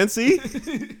Fancy.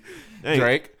 Dang,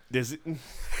 Drake. Does it,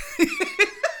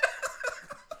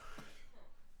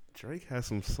 Drake has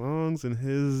some songs in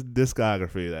his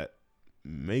discography that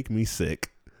make me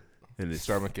sick. And it's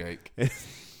Stomach ache.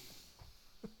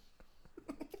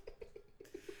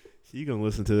 You're going to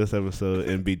listen to this episode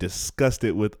and be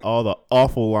disgusted with all the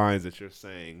awful lines that you're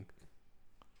saying.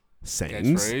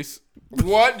 Sayings. Catchphrase.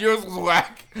 What? Yours was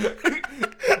whack. All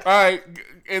right,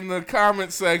 in the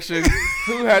comment section,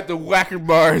 who had the whacker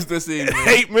bars this evening? It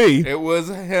ain't me. It was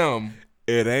him.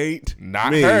 It ain't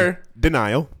Not me. her.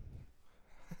 Denial.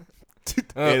 It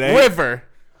ain't River.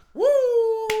 Woo.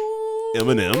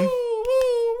 Eminem.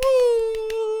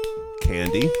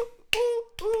 Candy.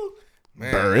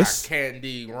 Man, Burris. got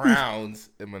Candy Rounds.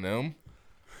 Eminem.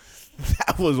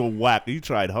 That was a whack. You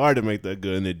tried hard to make that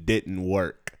good and it didn't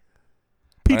work.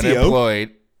 PTO.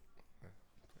 Unemployed.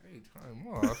 Hey, time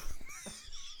off.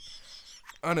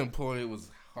 Unemployed was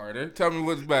harder. Tell me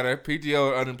what's better,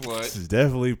 PTO or unemployed? This is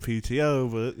definitely PTO,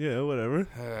 but yeah, whatever.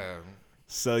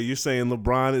 So you're saying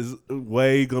LeBron is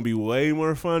gonna be way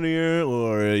more funnier,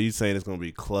 or are you saying it's gonna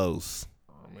be close?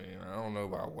 I mean, I don't know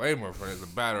about way more fun. It's a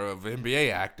matter of NBA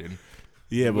acting.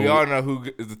 Yeah, but We all know who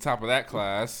is the top of that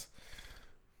class.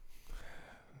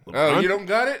 Oh, LeBron? you don't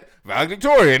got it?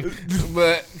 Valedictorian.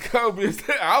 But Kobe,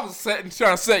 I was trying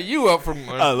to set you up for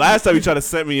one. Last time you tried to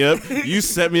set me up, you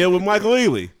set me up with Michael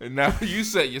Ealy. And now you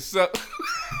set yourself.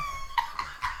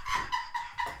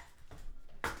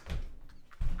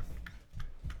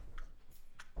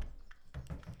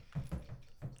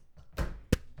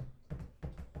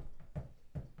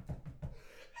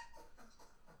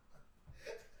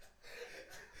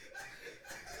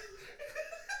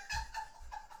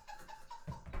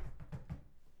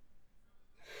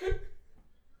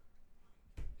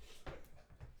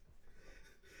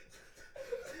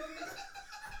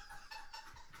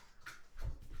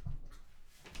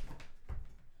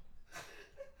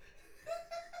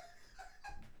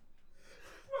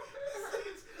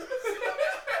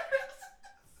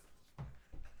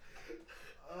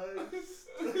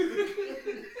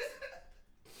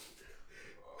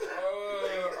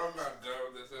 I'm not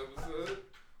done with this episode.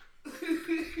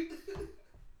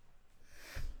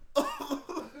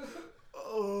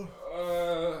 Oh,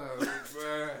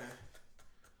 man.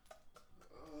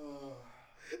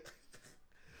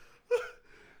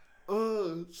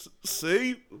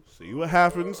 See what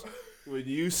happens when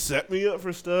you set me up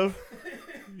for stuff.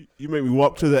 You make me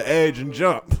walk to the edge and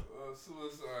jump.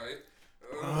 Suicide.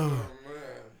 Oh,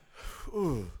 man.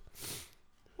 Ooh.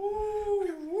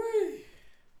 Ooh-wee.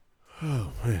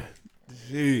 Oh man,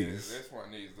 jeez. This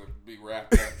one needs to be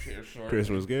wrapped up here shortly.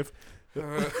 Christmas gift.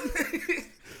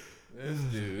 This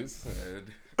dude said,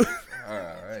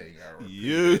 I ain't got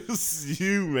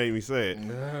You made me say it.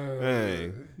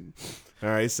 Hey. All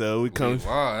right, so we come Leave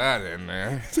all that in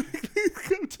there.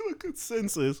 come to a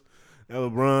consensus that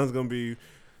LeBron's gonna be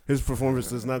his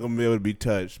performance is not gonna be able to be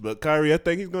touched. But Kyrie, I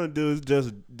think he's gonna do his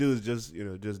just diligence.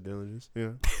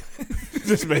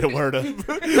 Just made a word up.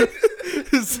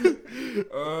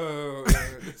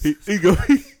 he gonna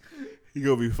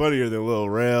be funnier than Lil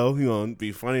Rel. He gonna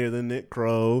be funnier than Nick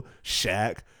Crow,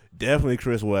 Shaq, definitely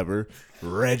Chris Webber,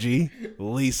 Reggie,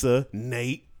 Lisa,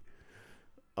 Nate,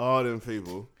 all them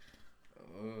people.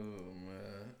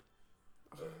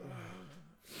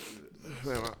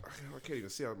 Man, I can't even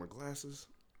see out of my glasses.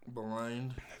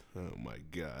 Blind. Oh my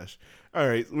gosh! All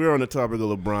right, we're on the topic of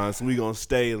LeBron, so we gonna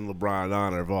stay in LeBron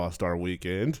honor of All-Star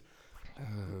Weekend.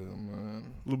 Oh,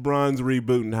 man. LeBron's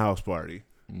rebooting House Party.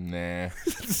 Nah.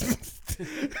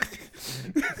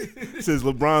 Since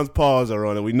LeBron's paws are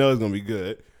on it, we know it's gonna be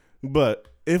good. But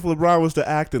if LeBron was to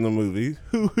act in the movie,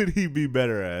 who would he be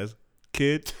better as?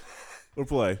 Kid or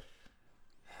Play?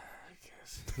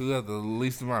 Who has the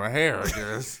least amount of hair, I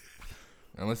guess.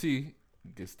 Unless he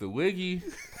gets the wiggy.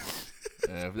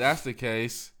 And if that's the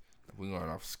case, if we're going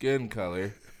off skin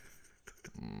color,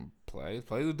 play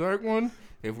the dark one.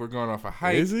 If we're going off a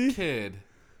height, Is he? Kid.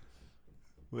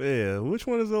 Yeah, which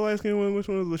one is the light skin one? Which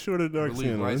one is the shorter I dark believe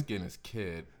skin light one? skin is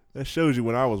Kid. That shows you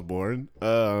when I was born.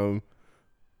 I'm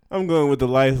going with the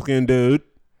light skinned dude.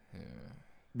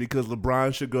 Because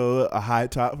LeBron should go a high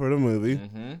top for the movie.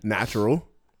 Mm-hmm. Natural.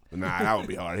 Nah, that would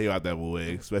be hard. He would have to have a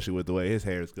wig, especially with the way his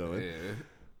hair is going.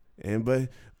 Yeah. But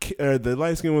the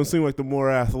light skinned one seemed like the more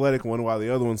athletic one, while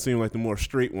the other one seemed like the more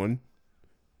street one.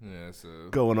 Yeah, so.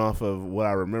 Going off of what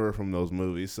I remember from those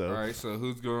movies. So All right, so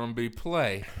who's going to be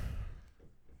Play?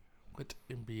 What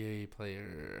NBA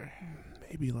player?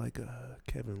 maybe like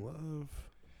Kevin Love.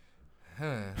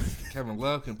 Huh. Kevin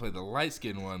Love can play the light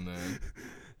skinned one then.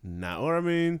 Nah, or I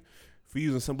mean, if we're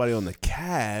using somebody on the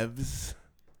Cavs,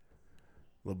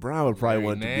 LeBron would probably Larry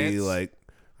want to be Nance? like,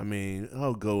 I mean,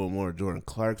 I'll go with more Jordan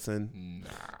Clarkson.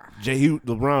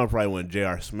 LeBron probably want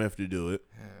J.R. Smith to do it.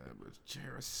 Yeah, but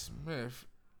J.R. Smith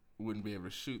wouldn't be able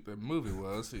to shoot the movie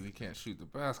well, so he can't shoot the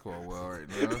basketball well right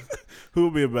now. Who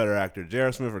would be a better actor,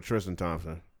 J.R. Smith or Tristan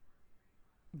Thompson?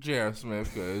 J.R.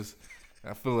 Smith, because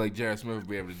I feel like J.R. Smith would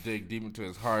be able to dig deep into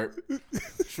his heart.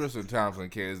 Tristan Thompson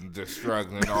is just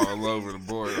struggling all over the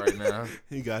board right now.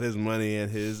 He got his money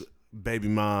and his baby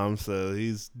mom, so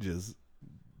he's just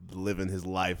living his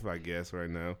life, I guess, right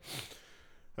now.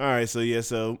 All right,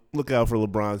 so look out for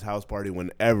LeBron's house party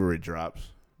whenever it drops.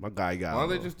 My guy got. Why don't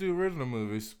they just do original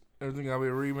movies? Everything gotta be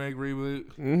a remake, reboot.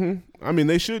 Mm-hmm. I mean,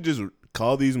 they should just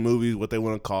call these movies what they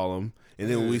want to call them, and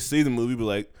then when we see the movie, be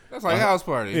like, that's like House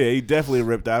Party. Yeah, he definitely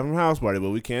ripped out from House Party,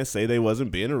 but we can't say they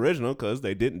wasn't being original because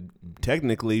they didn't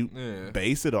technically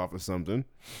base it off of something.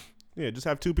 Yeah, just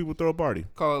have two people throw a party.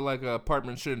 Call it like a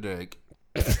apartment shindig.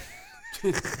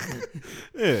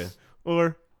 Yeah,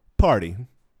 or party.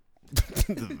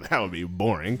 That would be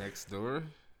boring. Next door.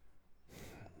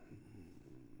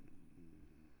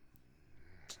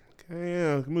 Okay,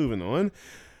 yeah, moving on.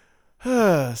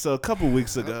 So a couple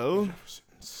weeks ago,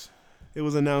 it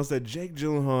was announced that Jake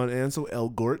Gyllenhaal and Ansel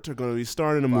Elgort are going to be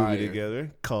starring a movie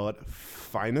together called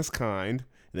Finest Kind,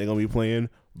 and they're going to be playing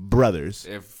brothers.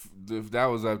 If that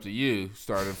was up to you,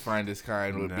 starting Finest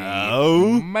Kind would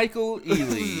be Michael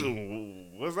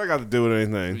Ealy. What's that got to do with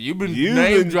anything? You've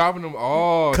been dropping them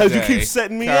all day. Because you keep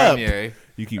setting me Kanye. up.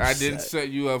 I didn't set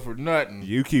you up for nothing.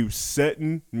 You keep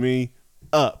setting me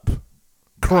up.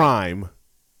 Crime.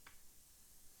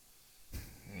 I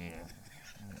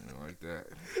like that.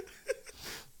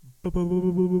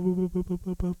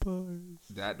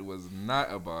 That was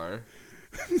not a bar.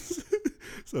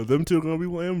 So them two are going to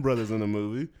be playing brothers in the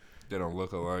movie. They don't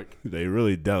look alike. They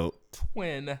really don't.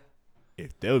 Twin.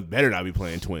 If they better not be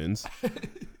playing twins.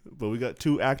 But we got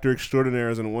two actor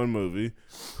extraordinaires in one movie.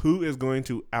 Who is going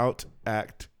to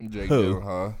outact Jake who?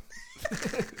 Gyllenhaal.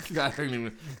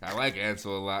 I like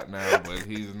Ansel a lot now, but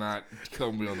he's not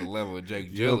coming on the level of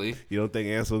Jake Gyllenhaal. You don't think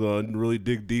Ansel gonna really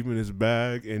dig deep in his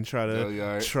bag and try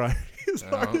his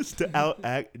hardest to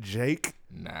outact Jake?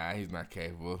 Nah, he's not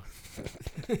capable.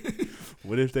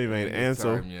 What if they made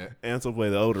Ansel play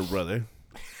the older brother?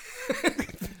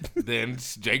 Then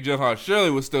Jake Gyllenhaal surely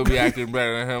would still be acting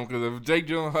better than him, because if Jake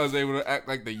Gyllenhaal is able to act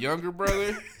like the younger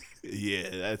brother, yeah,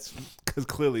 that's because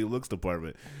clearly looks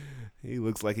department. He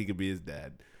looks like he could be his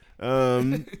dad.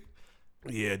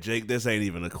 Yeah, Jake, this ain't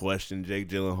even a question. Jake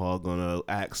Gyllenhaal gonna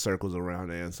act circles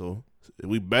around Ansel.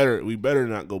 We better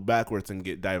not go backwards and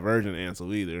get Divergent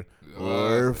Ansel either,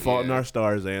 or Fault in Our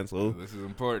Stars Ansel. This is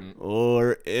important.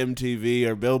 Or MTV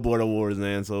or Billboard Awards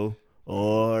Ansel,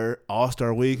 or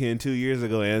All-Star Weekend 2 years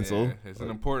ago Ansel. Yeah, it's an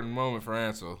important moment for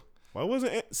Ansel. Why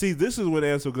wasn't see? This is when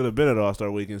Ansel could have been at All-Star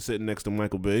Weekend, sitting next to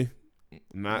Michael B.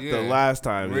 Not the last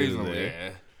time he was there. Yeah.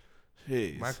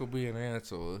 Jeez. Michael B. and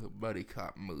Ansel, a buddy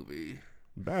cop movie.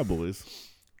 Bad Boys.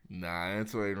 Nah,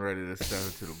 Ansel ain't ready to step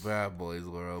into the Bad Boys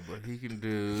world, but he can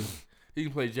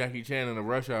play Jackie Chan in a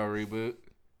Rush Hour reboot.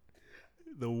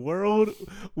 The world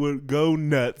would go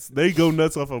nuts. They go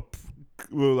nuts off of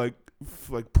like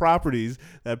properties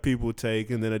that people take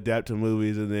and then adapt to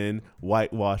movies and then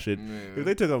whitewash it. Yeah. If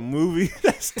they took a movie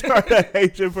that starred a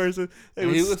Haitian person, they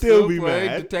would still be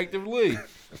mad. Detective Lee.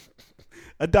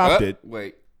 Adopted.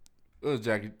 Wait. Was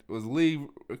Lee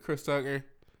Chris Tucker?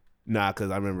 Nah, because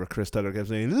I remember Chris Tucker kept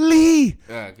saying, Lee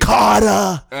Carter.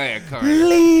 Oh, yeah, Carter.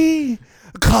 Lee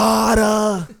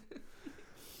Carter.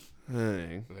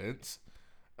 Hey. Vince.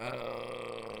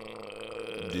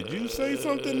 Did you say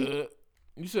something?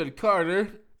 You said Carter.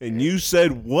 And you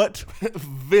said what?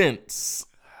 Vince.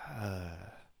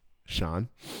 Sean.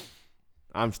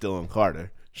 I'm still on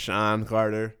Carter. Sean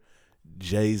Carter.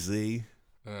 Jay-Z.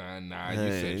 Nah, you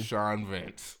said Sean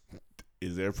Vince.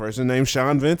 Is there a person named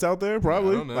Sean Vince out there?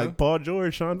 Probably. I don't know. Like Paul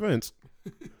George, Sean Vince.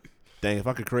 Dang, if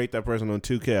I could create that person on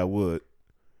 2K, I would.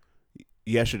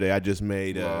 Yesterday, I just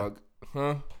made... Huh?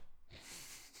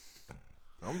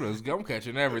 I'm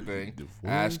catching everything.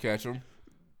 Ash catch 'em.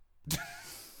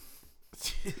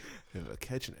 If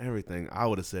catching everything, I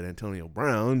would have said Antonio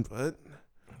Brown, but...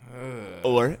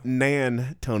 or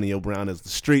Nan-Tonio Brown, as the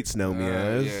streets know me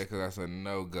as. Yeah, because that's a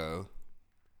no-go.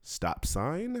 Stop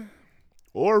sign?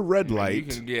 Or red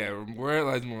light. Red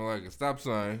light's more like a stop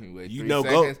sign. You wait 3 go.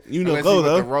 seconds. You know, Unless go you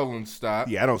though. With the rolling stop.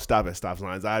 Yeah, I don't stop at stop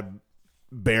signs. I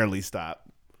barely stop.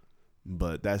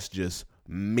 But that's just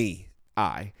me.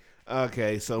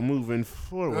 Okay, so moving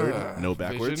forward. No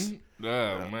backwards. Vision?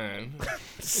 Oh, man.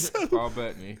 Paul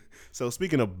Bettany. So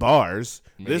speaking of bars,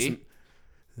 Me?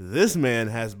 this man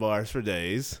has bars for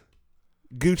days.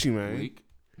 Gucci Mane. Week.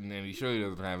 And then he surely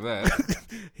doesn't have that.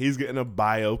 He's getting a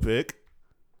biopic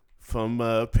from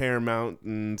Paramount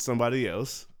and somebody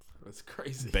else That's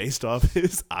crazy. based off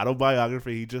his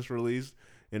autobiography he just released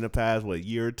in the past,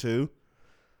 year or two.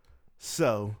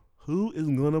 So, who is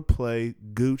going to play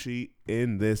Gucci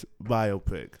in this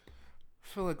biopic? I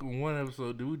feel like in one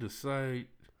episode, do we decide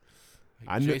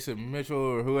I kn- Jason Mitchell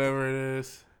or whoever it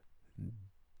is?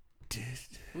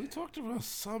 We talked about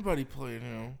somebody playing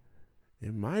him.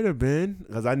 It might have been,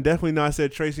 because I definitely know I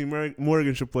said Tracy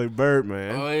Morgan should play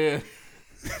Birdman. Oh, yeah.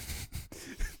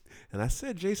 And I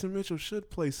said Jason Mitchell should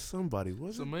play somebody, So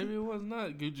wasn't maybe it was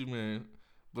not Gucci Man.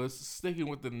 But sticking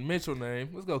with the Mitchell name,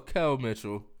 let's go Kel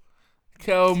Mitchell.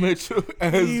 Kel Mitchell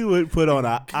as he would put on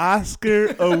an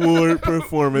Oscar award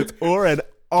performance or an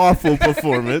awful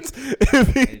performance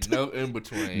if he ain't no in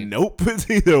between. Nope, it's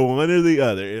either one or the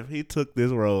other. If he took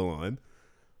this role on,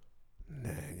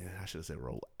 dang, I should have said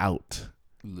roll out.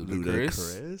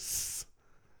 Ludacris.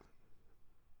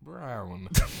 Brown.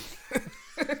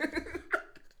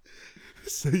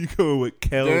 So you going with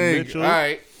Kel Dang. Mitchell? All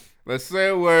right. Let's say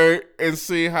a word and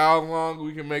see how long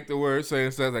we can make the word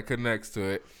sentence that connects to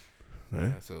it.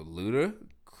 Okay. So Luda,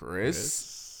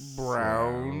 Chris,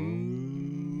 Brown.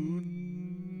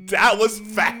 That was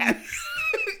fast.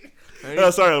 Hey. Oh,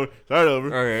 start over. Start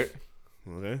over. All right.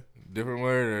 Okay. Different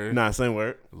word or Nah, same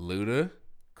word. Luda,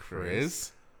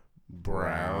 Chris,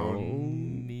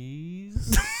 Brownies.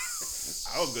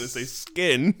 I was gonna say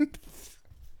skin.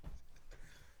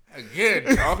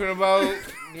 Again, talking about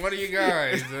one of you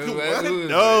guys. Who is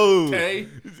No. it? Tay?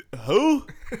 Who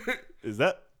is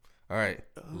that? All right.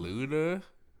 Luda,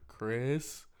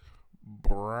 Chris,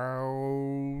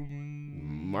 Brown.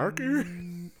 Marker.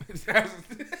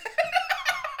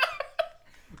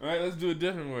 All right, let's do a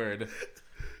different word.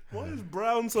 Why is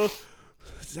Brown so?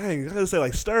 Dang, I gotta say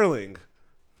like Sterling.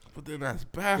 But then that's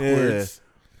backwards.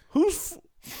 Who's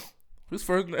Whose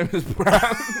first name is Brown?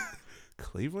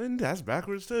 Cleveland? That's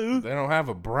backwards too. They don't have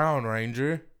a Brown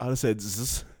Ranger. I'd have said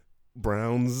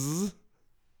Browns.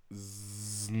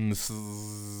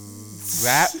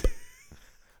 Zap.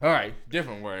 All right,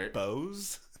 different word.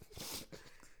 Bows.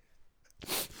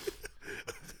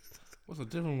 What's a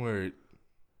different word?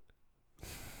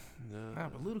 Ah,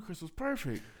 but Ludacris was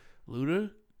perfect.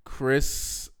 Luda,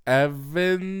 Chris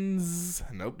Evans.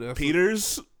 Nope, that's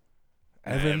Peters.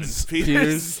 Evans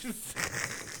Peters.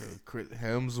 Chris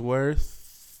Hemsworth.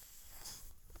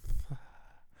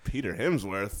 Peter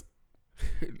Hemsworth.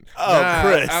 Nah,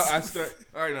 Chris. I start.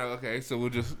 All right, now okay. So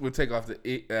we'll take off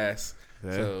the S.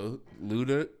 Okay. So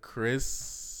Luda, Chris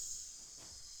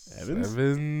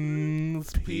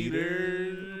Evans?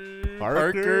 Peter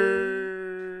Parker.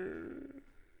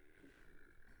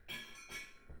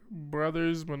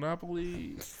 Brothers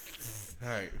Monopoly. All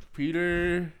right,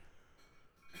 Peter.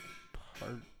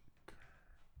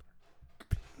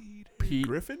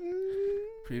 Griffin.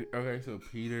 Okay, so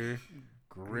Peter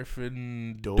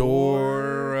Griffin, Dora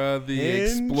Dora the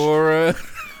Henge? Explorer,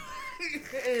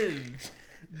 Henge.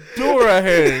 Dora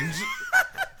Henge.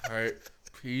 All right,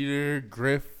 Peter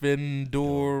Griffin,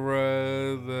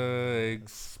 Dora the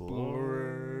Explorer,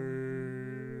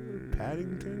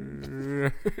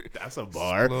 Paddington? That's a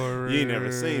bar. Explorer. You ain't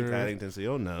never seen Paddington, so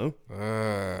you'll know.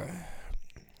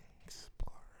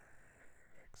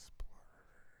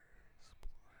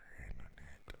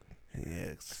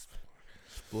 Yeah,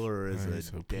 Explorer is Alright, a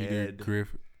so Peter dead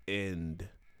Griffin, end.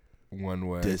 one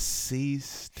way.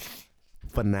 Deceased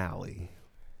finale.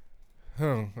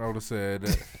 I would have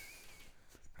said.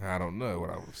 I don't know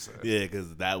what I would have said. Yeah,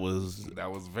 because that was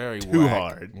That was very too whack.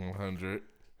 hard. 100.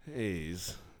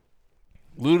 Haze.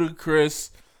 Ludacris,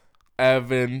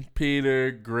 Evan, Peter,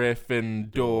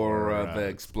 Griffin, Dora, Dora, the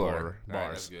Explorer. Explorer.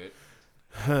 Bars. Bars. Good.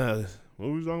 What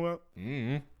were we talking about?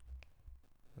 Mm-hmm.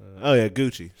 Oh, yeah,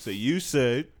 Gucci. So you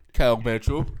said... Kel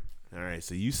Mitchell. All right,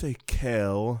 so you say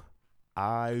Kel.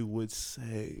 I would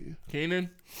say... Keenan.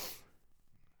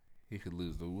 He could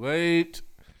lose the weight,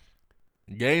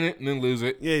 gain it, and then lose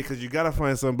it. Yeah, because you got to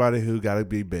find somebody who got to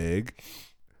be big.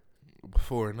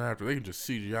 Before and after. They can just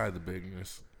CGI the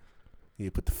bigness. You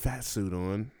put the fat suit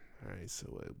on. All right,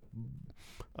 so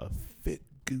a fit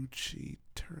Gucci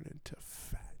turn into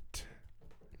fat.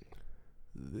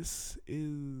 This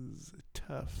is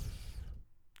tough.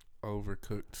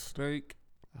 Overcooked steak.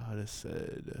 I would have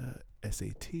said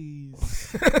SATs.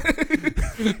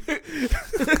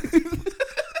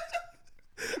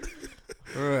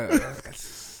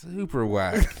 Super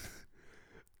whack.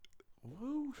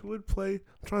 Who would play? I'm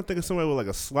trying to think of somebody with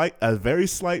like a very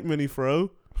slight mini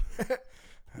fro.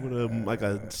 With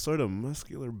a sort of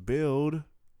muscular build.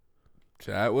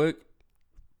 Chadwick.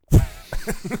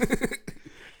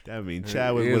 That means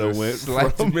Chadwick would have went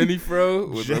slight from mini fro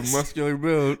with a Jesse- muscular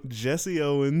build, Jesse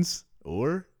Owens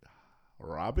or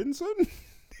Robinson.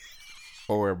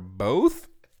 or both.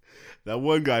 That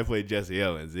one guy played Jesse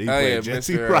Owens. He Oh, played yeah,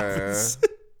 Jesse Mr. Robinson.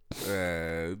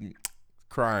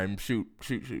 Crime shoot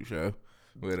show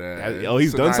with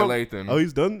He's done Sanaa something. Lathan.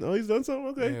 He's done something.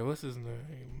 Okay. Yeah, what's his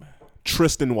name?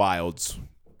 Tristan Wilds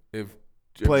If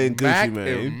playing Mac, Gucci Mane.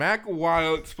 If Mac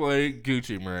Wilds played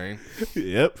Gucci Mane,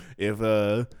 Yep. If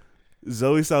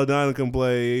Zoe Saldana can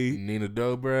play Nina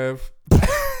Dobrev,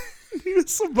 Nina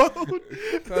Simone,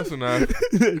 close enough.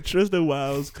 Tristan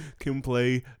Wilds can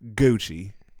play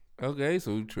Gucci. Okay,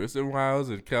 so Tristan Wilds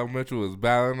and Kel Mitchell was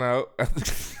battling out at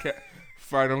the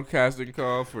final casting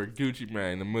call for Gucci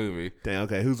Mane, the movie. Damn.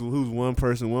 Okay. Who's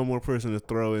one more person to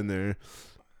throw in there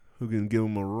who can give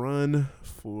them a run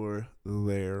for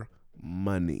their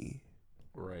money?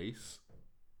 Race.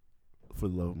 For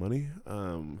the love of money.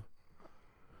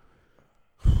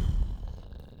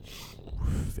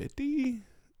 50?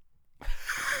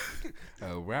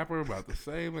 A rapper about the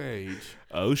same age.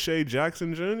 O'Shea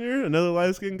Jackson Jr., another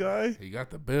light skinned guy. He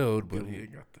got the build, but he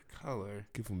ain't got the color.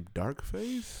 Give him dark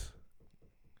face.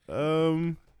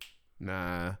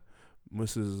 Nah.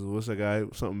 What's that guy?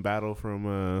 Something Battle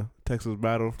from Texas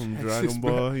Battle from Dragon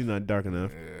Ball. He's not dark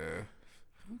enough. Yeah.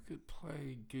 Who could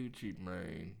play Gucci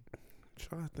Mane?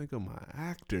 Trying to think of my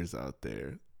actors out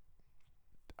there.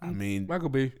 I mean, Michael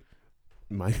B.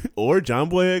 or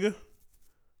John Boyega.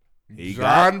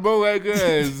 John Boyega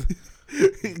is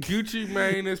Gucci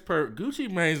Mane is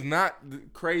Gucci Mane's not the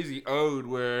crazy old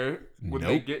where when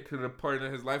they Nope. get to the point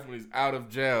in his life when he's out of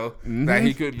jail that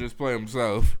he couldn't just play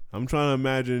himself. I'm trying to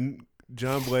imagine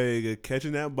John Boyega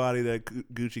catching that body that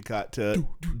Gucci caught to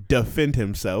defend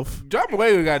himself. John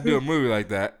Boyega got to do a movie like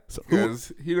that So who-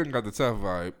 because he didn't got the tough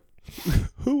vibe.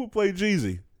 Who would play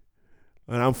Jeezy?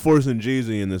 And I'm forcing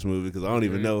Jeezy in this movie because I don't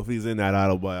even know if he's in that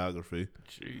autobiography.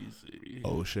 Jeezy.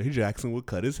 O'Shea Jackson would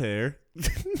cut his hair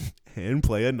and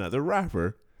play another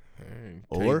rapper. Hey,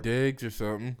 Or- Tay Diggs or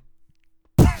something.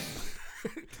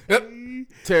 Yep.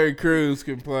 Terry Crews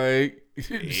can play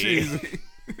Jeezy.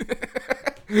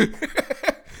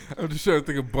 I'm just trying to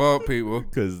think of bald people.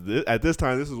 Because at this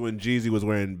time, this is when Jeezy was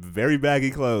wearing very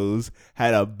baggy clothes,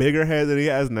 had a bigger head than he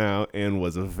has now, and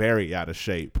was very out of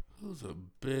shape. Who's a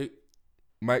big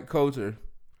Mike Coulter?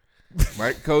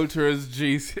 Mike Coulter is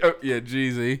Jeezy. Oh, yeah,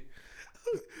 Jeezy.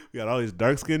 We got all these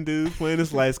dark skinned dudes playing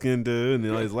this light skinned dude, and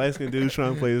then all these light skinned dudes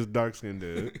trying to play this dark skinned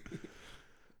dude.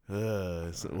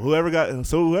 Whoever got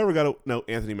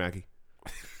Anthony Mackie.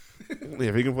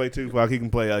 If he can play Tupac, he can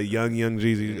play a young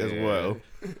Jeezy as well.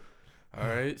 All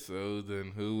right, so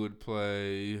then who would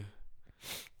play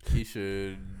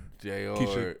Keisha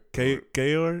Dior?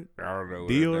 Kayor? I don't know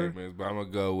what Dior? her name is, but I'm gonna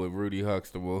go with Rudy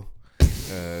Huxtable.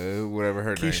 Whatever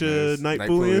her name Keisha is. Knight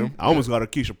Pulliam? I almost got her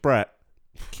Keisha Pratt.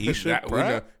 Keisha That we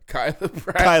know. Pratt? Kyla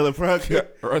Pratt. Kyla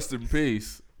Pratt. Rest in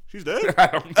peace. She's dead? I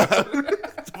don't know.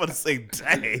 I was about to say,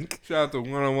 dang. Shout out to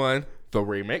 101, the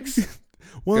remix.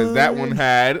 Because that one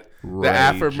had Ray the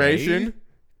affirmation, J.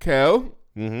 Kel,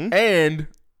 Mm-hmm. and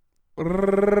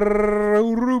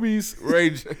Ruby's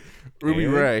Ruby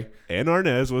And Ray. And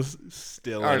Arnez was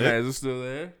still in it. Arnaz is still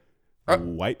there.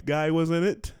 White guy was in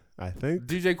it, I think.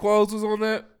 DJ Qualls was on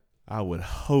that. I would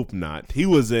hope not. He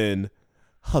was in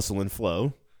Hustle and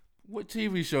Flow. What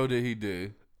TV show did he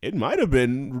do? It might have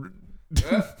been.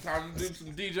 Time to do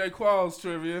some DJ Qualls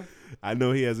trivia. I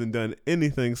know he hasn't done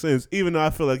anything since, even though I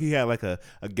feel like he had like a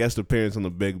guest appearance on The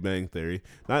Big Bang Theory.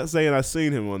 Not saying I've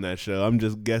seen him on that show. I'm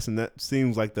just guessing that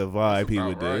seems like the vibe he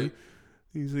would About do. right.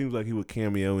 He seems like he would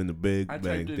cameo in The Big I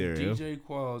Bang typed in Theory. DJ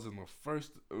Qualls, and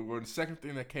the second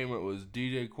thing that came up was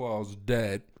DJ Qualls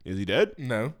dead. Is he dead?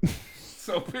 No.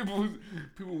 So people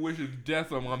wishing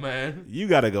death on my man. You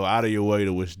got to go out of your way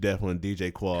to wish death on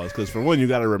DJ Qualls, because for one, you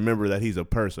got to remember that he's a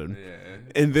person, Yeah.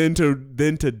 and then to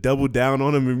double down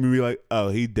on him and be like, "Oh,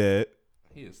 he dead."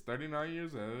 He is 39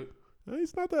 years old. No,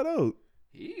 he's not that old.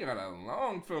 He got a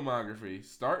long filmography.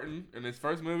 Starting in his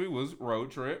first movie was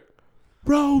Road Trip.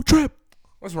 Road trip.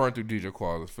 Let's run through DJ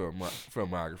Qualls'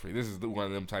 filmography. This is one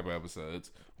of them type of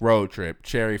episodes. Road Trip,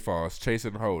 Cherry Falls,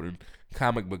 Chasing Holden,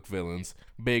 Comic Book Villains,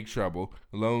 Big Trouble,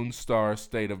 Lone Star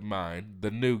State of Mind, The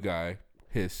New Guy,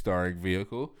 his starring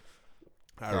vehicle.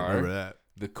 I remember that.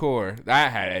 The Core,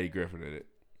 that had Eddie Griffin in it.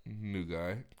 New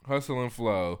Guy. Hustle and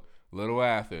Flow, Little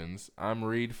Athens, I'm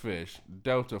Reed Fish,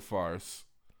 Delta Farce.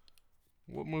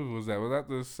 What movie was that? Was that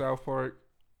the South Park?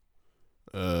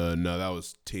 No, that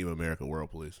was Team America World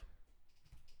Police.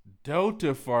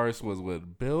 Delta Farce was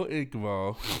with Bill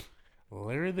Iqbal,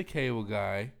 Larry the Cable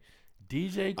Guy,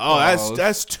 DJ Oh, Qualls,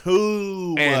 that's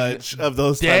too and much of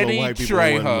those type of Danny white people.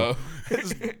 in one Trejo.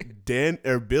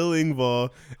 movie. Bill Engvall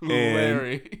and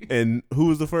Larry. and who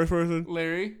was the first person?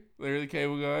 Larry the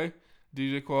Cable Guy,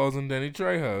 DJ Qualls, and Danny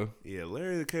Trejo. Yeah,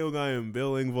 Larry the Cable Guy and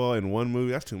Bill Engvall in one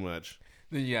movie. That's too much.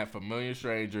 Then you got Familiar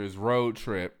Strangers, Road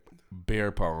Trip,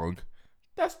 Beer Pong.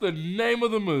 That's the name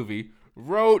of the movie.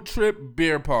 Road Trip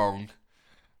Beer Pong.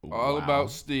 All Wow.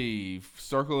 About Steve,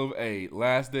 Circle of Eight,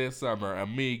 Last Day of Summer,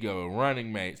 Amigo,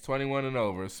 Running Mates, 21 and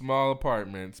Over, Small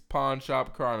Apartments, Pawn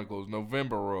Shop Chronicles,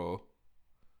 November Rule.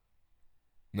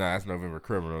 Nah, that's November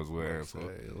Criminals. Say,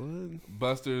 what?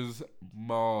 Buster's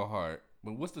Mall Heart.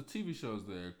 But what's the TV shows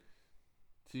there?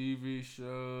 TV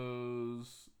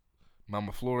shows: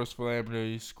 Mama Flores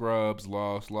Family, Scrubs,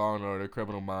 Lost, Law and Order,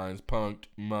 Criminal Minds, Punk'd,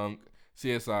 Monk,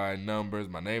 CSI, Numbers,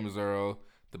 My Name is Earl,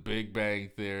 The Big Bang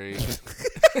Theory.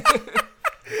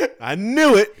 I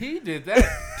knew it. He did that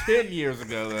 10 years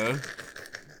ago, though.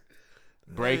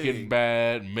 Breaking Dang.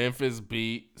 Bad, Memphis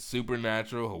Beat,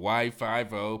 Supernatural, Hawaii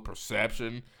Five-0,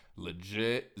 Perception,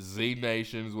 Legit, Z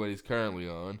Nation is what he's currently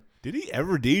on. Did he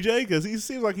ever DJ? Because he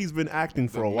seems like he's been acting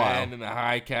for a while. Man in the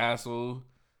High Castle,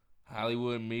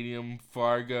 Hollywood Medium,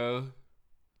 Fargo.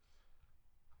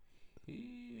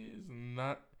 He is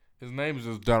not. His name is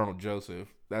just Donald Joseph.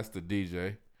 That's the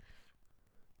DJ.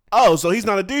 Oh, so he's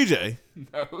not a DJ.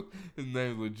 No, his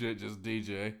name's legit just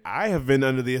DJ. I have been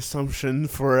under the assumption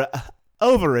for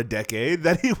over a decade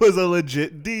that he was a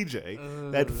legit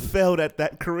DJ that failed at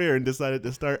that career and decided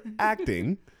to start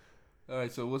acting. All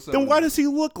right, so what's up? Then with why this? does he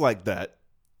look like that?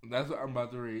 That's what I'm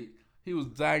about to read. He was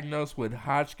diagnosed with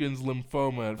Hodgkin's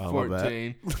lymphoma at Oh, my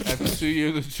bad. 14. After 2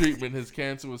 years of treatment, his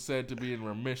cancer was said to be in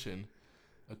remission.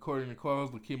 According to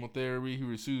Qualls, the chemotherapy he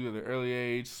received at an early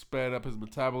age sped up his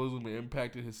metabolism and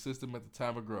impacted his system at the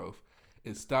time of growth.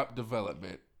 It stopped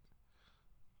development.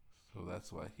 So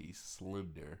that's why he's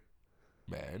Slender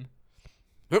Man.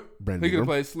 Yep. Brandon He could Ingram?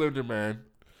 play Slender Man.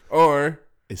 Or,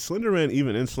 Is Slender Man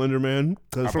even in Slender Man?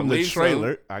 Because I from the believe so.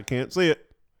 trailer, I can't see it.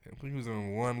 I think he was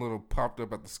in one little popped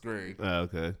up at the screen. Oh,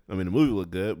 okay. I mean, the movie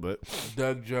looked good, but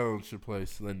Doug Jones should play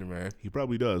Slender Man. he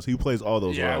probably does. He plays all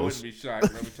those Yeah, I roles. wouldn't be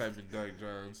shocked. Let me type in Doug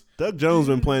Jones. Doug Jones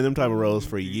been playing them type of roles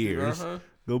for years. Uh-huh.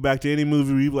 Go back to any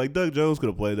movie where you be like, Doug Jones could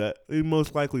have played that. He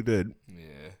most likely did. Yeah.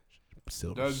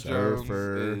 Silver Doug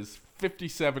Surfer. Jones is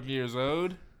 57 years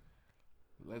old.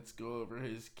 Let's go over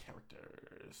his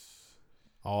characters.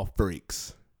 All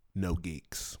freaks, no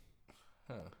geeks.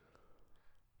 Huh.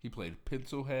 He played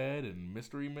Pencilhead and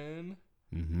Mystery Man.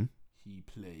 Mm-hmm. He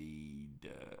played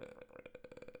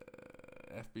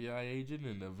FBI agent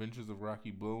in Adventures of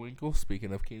Rocky Bullwinkle.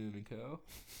 Speaking of Kenan and Kel.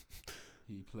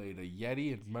 He played a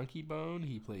Yeti in Monkey Bone.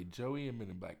 He played Joey in Men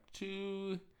in Black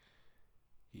 2.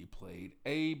 He played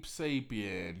Abe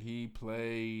Sapien. He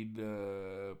played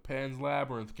Pan's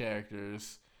Labyrinth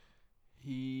characters.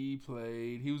 He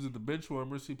was in the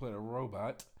Benchwarmers. He played a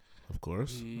robot. Of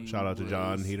course. He Shout out to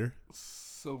John was Heater.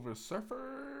 Silver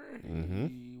Surfer. Mhm.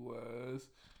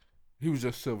 He was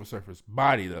just Silver Surfer's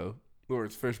body though.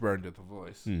 Lawrence Fishburne did the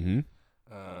voice. Mm-hmm.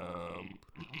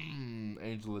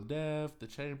 Angel of Death, The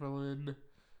Chamberlain,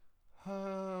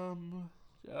 a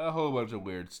whole bunch of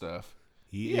weird stuff.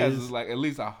 He has like at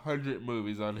least 100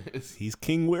 movies on his. He's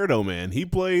King Weirdo Man. He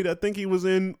played, I think he was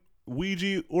in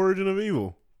Ouija Origin of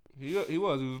Evil. He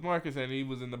was Marcus, and he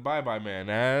was in the Bye Bye Man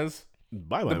as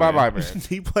Bye the Bye Bye Man. Bye Man.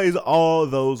 He plays all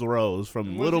those roles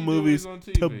from What's little he doing movies on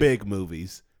to TV? big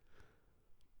movies.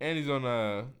 And he's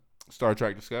on Star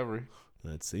Trek Discovery.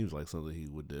 That seems like something he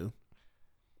would do.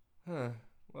 Huh.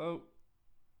 Well,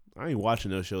 I ain't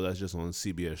watching no show that's just on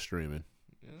CBS streaming.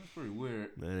 yeah, that's pretty weird.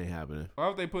 That ain't happening. Why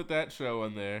would they put that show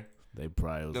on there? They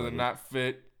probably was Does like, it not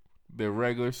fit their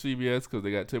regular CBS because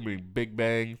they got too many Big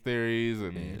Bang theories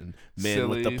and Men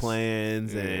with the sillies?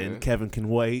 Plans Yeah. and Kevin Can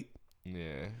Wait.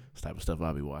 Yeah. This type of stuff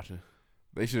I'll be watching.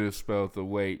 They should have spelled the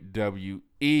weight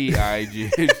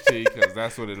WEIGHT because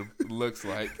that's what it looks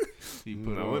like. He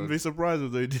put I on. wouldn't be surprised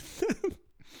if they did that.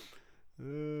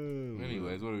 Oh,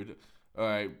 Anyways, what are we doing? All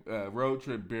right, Road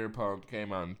Trip Beer Pong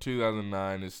came out in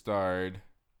 2009. It starred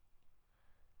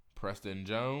Preston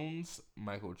Jones,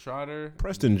 Michael Trotter,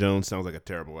 Preston Jones sounds like a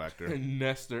terrible actor.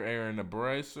 Nestor Aaron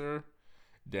Abracer,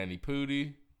 Danny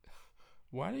Pudi.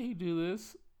 Why did he do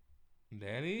this?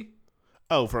 Danny?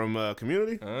 Oh, from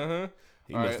Community? Uh-huh.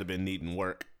 He All must right. have been needing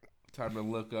work. Time to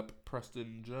look up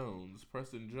Preston Jones.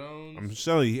 Preston Jones. I'm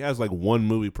telling you, he has like one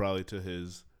movie probably to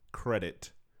his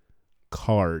credit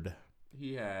card.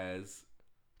 He has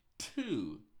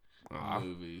 2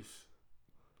 movies.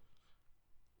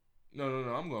 No.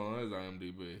 I'm going on his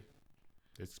IMDb.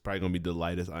 It's probably going to be the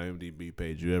lightest IMDb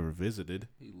page you ever visited.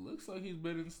 He looks like he's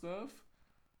been in stuff.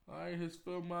 Alright, his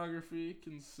filmography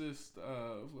consists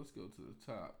of, let's go to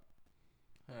the top.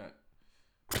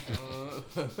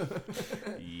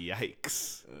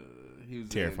 Yikes. He was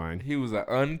Terrifying. He was an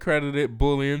uncredited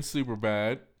bully in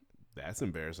Superbad. That's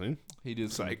embarrassing. He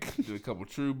did Psych. did a couple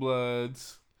True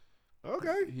Bloods.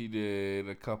 Okay. He did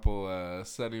a couple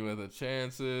Sunny with the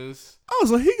Chances. Oh,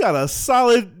 so he got a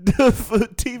solid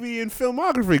TV and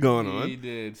filmography going on. He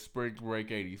did Spring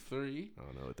Break 83. I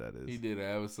don't know what that is. He did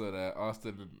an episode of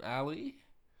Austin and Alley.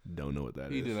 Don't know what that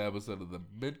is. He did an episode of The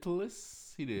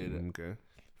Mentalist. He did Okay. a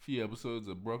few episodes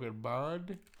of Broken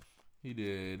Bond. He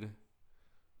did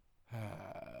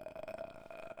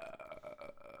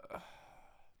a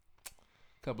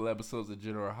couple episodes of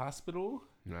General Hospital.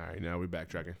 All right, now we're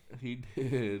backtracking. He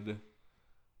did.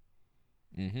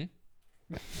 And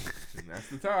that's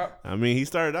the top. I mean, he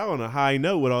started out on a high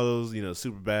note with all those,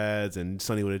 Superbads and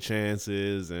Sunny with the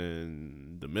Chances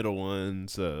and the middle one.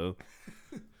 So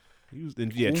he was,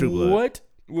 True Blood. What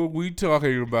were we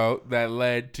talking about that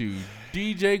led to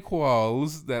DJ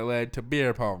Qualls, that led to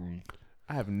beer pong?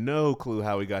 I have no clue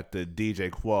how we got to DJ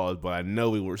Qualls, but I know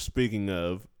we were speaking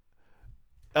of.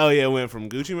 Oh yeah, it went from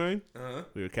Gucci Mane.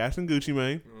 We were casting Gucci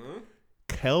Mane.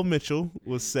 Kel Mitchell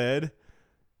was said.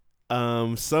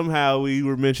 Somehow we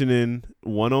were mentioning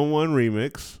One-on-One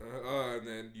Remix. And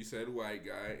then you said white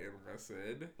guy, and I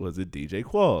said, Was it DJ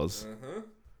Qualls?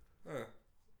 uh-huh.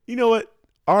 You know what?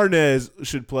 Arnez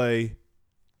should play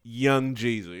Young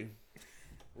Jeezy.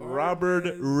 Robert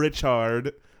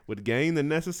Richard would gain the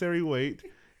necessary weight,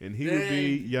 and he would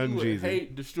be Young you would Jeezy.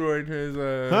 hate destroying his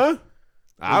Huh?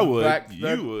 I would. black You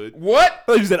stuff. would. What?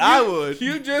 Oh, you said I would.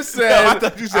 You just No, said I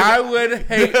thought you said- I would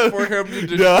hate for him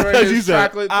to No, I destroy thought you his said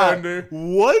chocolate I- thunder.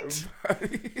 What?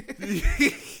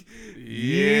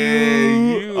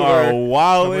 You are coming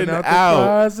wilding out the out.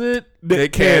 closet.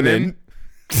 Nick Cannon.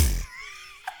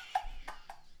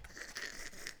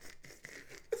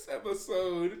 This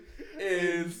episode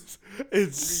is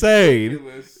Insane.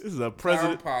 ridiculous. This is a Our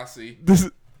president. posse. This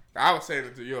is, I was saying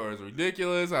it to yours.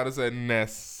 Ridiculous. I'd have said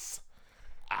Ness.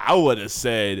 I would have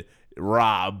said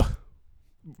Rob.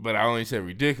 But I only said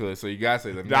ridiculous, so you gotta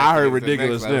say the next. I heard to get to the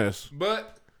next ridiculousness. level.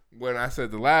 But when I said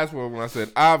the last one, when I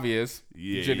said obvious,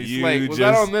 Yeah, Jenny you Slate, was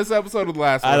that just- on this episode or the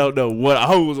last one? I don't know what. I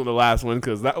hope it was on the last one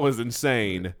because that was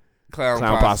insane. Clown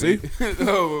Clown Posse. Posse.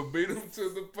 Oh, beat him to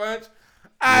the punch.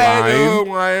 I do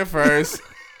Hawaiian first.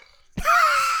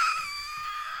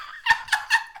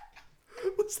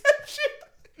 What's that shit?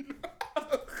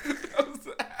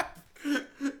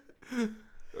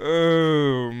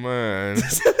 Oh man,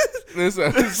 this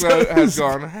episode has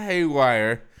gone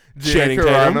haywire. Channing Jay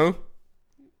Carano,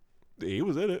 He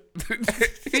was in it.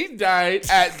 he died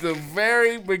at the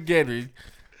very beginning.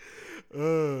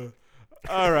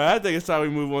 All right, I think it's time we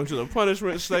move on to the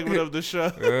punishment segment of the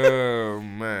show. Oh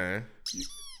man,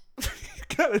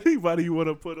 Got anybody you want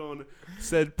to put on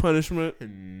said punishment?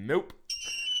 nope.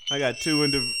 I got two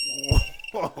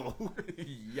Whoa.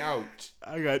 Youch.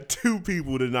 I got two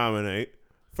people to nominate.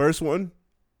 First one,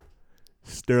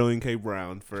 Sterling K.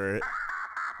 Brown for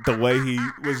the way he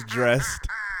was dressed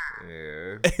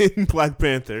Yeah. in Black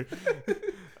Panther.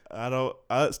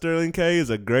 Sterling K. is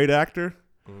a great actor,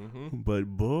 but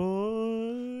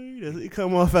boy, does he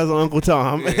come off as Uncle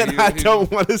Tom, Yeah, and I don't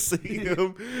want to see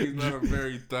him. He's not a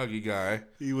very thuggy guy.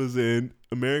 He was in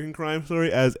American Crime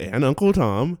Story as an Uncle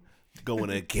Tom, going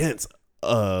against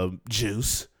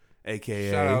Juice,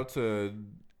 aka Shout out to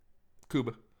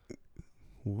Cuba.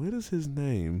 What is his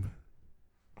name?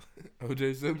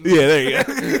 O.J. Simpson. Yeah, there you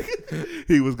go.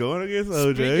 He was going against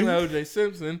OJ. Speaking of O.J.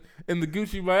 Simpson, in the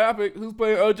Gucci biopic, who's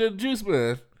playing O.J. Juice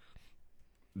Man?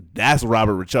 That's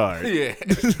Robert Richard. Yeah,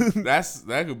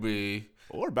 that could be.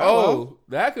 Or Bow Wow.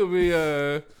 That could be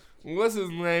what's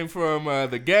his name from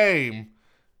The Game?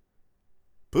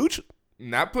 Pooch?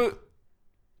 Not Pooch.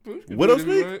 Could be Widow's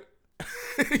the one.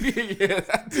 Yeah,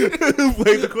 Who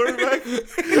played the quarterback?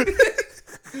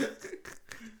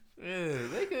 yeah,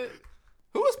 they could.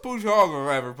 Who was Pooch Hall gonna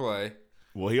ever play?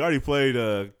 Well, he already played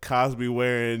Cosby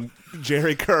wearing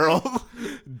Jerry Curl,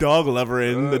 dog lover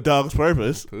in The Dog's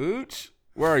Purpose. Pooch?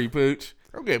 Where are you, Pooch?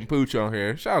 I'm getting Pooch on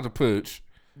here. Shout out to Pooch.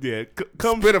 Yeah,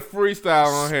 come Spit a freestyle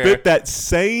on here. spit that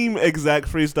same exact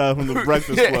freestyle from the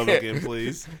Breakfast Club again,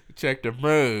 please. Check the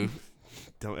move.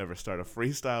 Don't ever start a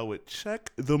freestyle with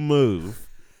check the move.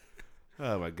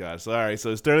 Oh my gosh. So, all right,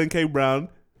 so Sterling K. Brown,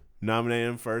 nominate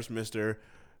him first, Mr.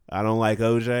 I don't like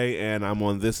OJ, and I'm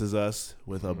on This Is Us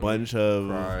with a bunch of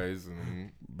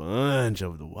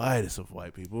the whitest of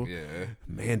white people. Yeah.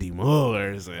 Mandy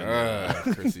Moores and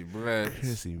Chrissy Metz.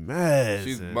 Chrissy Metz.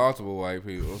 She's and- multiple white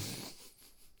people.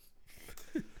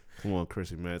 Come on,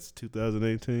 Chrissy Metz.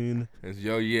 2018. It's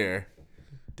your year.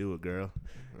 Do it, girl.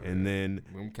 And then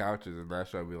Them couches and that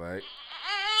show be like,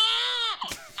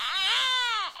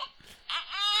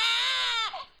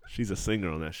 she's a singer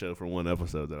on that show for one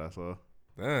episode that I saw.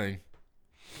 dang.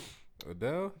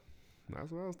 Adele?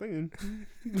 That's what I was thinking.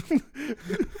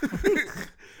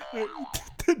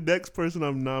 The next person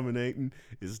I'm nominating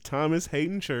is Thomas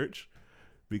Hayden Church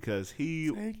because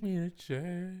he Take me to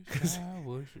church. I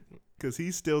worship. because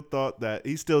he still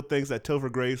thinks that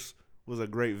Topher Grace was a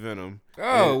great Venom.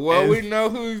 Oh, And- well, and- we know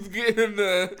who's getting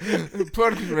the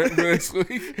punishment this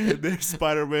week. And there's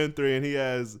Spider-Man 3, and he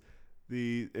has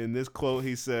in this quote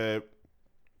he said,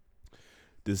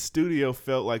 "The studio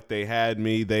felt like they had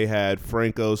me. They had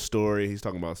Franco's story." He's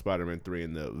talking about Spider-Man 3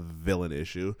 and the villain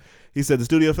issue. He said, "The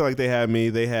studio felt like they had me.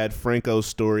 They had Franco's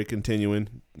story continuing."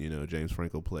 You know, James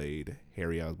Franco played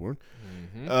Harry Osborn.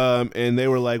 And they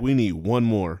were like, "We need one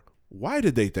more." Why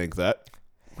did they think that?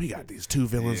 We got these two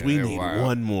villains. Yeah, we they're need wild.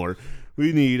 one more.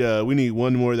 We need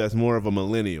one more that's more of a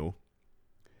millennial.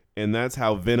 And that's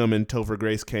how Venom and Topher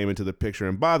Grace came into the picture.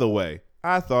 And by the way,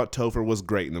 I thought Topher was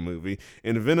great in the movie.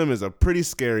 And Venom is a pretty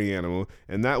scary animal.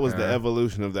 And that was the Yeah.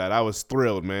 evolution of that. I was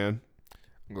thrilled, man.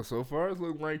 Well, so far, it's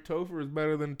looking like Topher is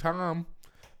better than Tom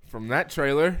from that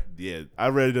trailer. Yeah, I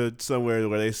read it somewhere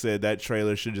where they said that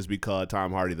trailer should just be called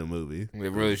Tom Hardy the Movie.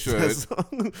 It really should.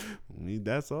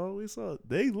 That's all we saw.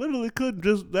 They literally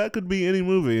that could be any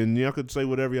movie. And y'all could say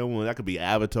whatever y'all want. That could be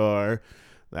Avatar.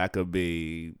 That could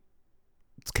be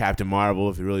it's Captain Marvel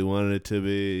if you really wanted it to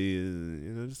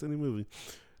be. Just any movie.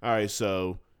 All right,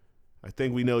 so I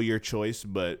think we know your choice,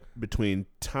 but between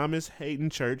Thomas Hayden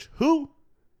Church, who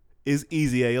is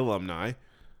Easy A alumni,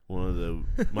 one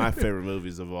of my favorite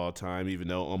movies of all time, even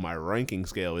though on my ranking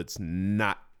scale it's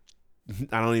not.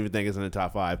 I don't even think it's in the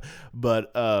top 5.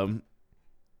 But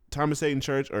Thomas Hayden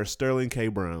Church or Sterling K.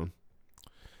 Brown?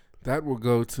 That will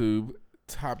go to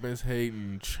Thomas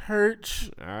Hayden Church.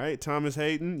 All right, Thomas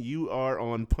Hayden, you are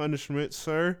on punishment,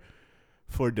 sir,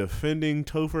 for defending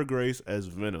Topher Grace as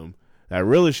Venom. That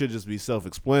really should just be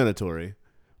self-explanatory.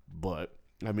 But,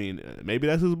 I mean, maybe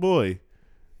that's his boy.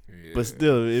 Yeah, But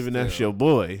still, even that's your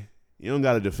boy, you don't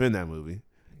got to defend that movie.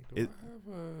 Do I have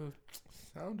a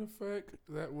sound effect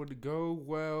that would go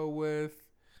well with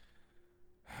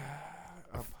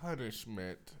a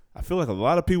punishment? I feel like a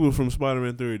lot of people from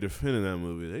Spider-Man 3 are defending that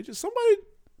movie. They just somebody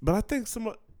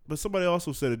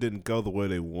also said it didn't go the way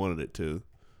they wanted it to.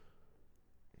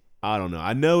 I don't know.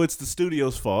 I know it's the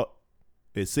studio's fault.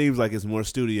 It seems like it's more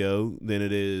studio than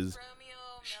it is. Romeo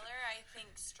Miller, I think,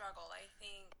 struggled. I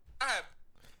think.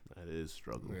 That is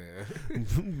struggle. Yeah.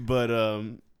 But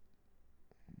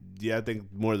yeah, I think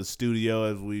more the studio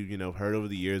as we heard over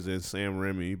the years than Sam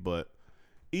Raimi. But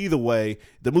either way,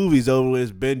 the movie's over with.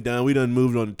 It's been done. We done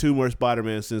moved on to 2 more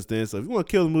Spider-Man since then. So if you want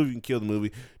to kill the movie, you can kill the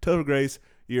movie. Topher Grace,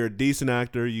 you're a decent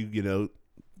actor. You know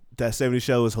that 70s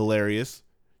Show is hilarious.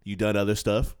 You done other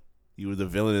stuff. You were the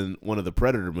villain in one of the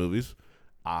Predator movies.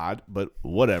 Odd, but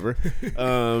whatever. It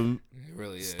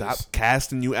really is. Stop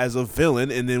casting you as a villain,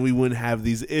 and then we wouldn't have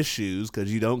these issues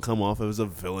because you don't come off as a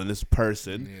villainous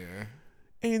person. Yeah.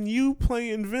 And you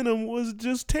playing Venom was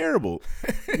just terrible.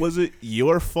 Was it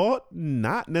your fault?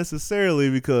 Not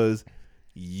necessarily, because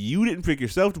you didn't pick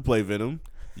yourself to play Venom.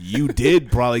 You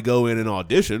did probably go in and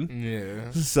audition.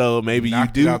 Yeah. So maybe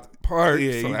Knocked you it do. out the park,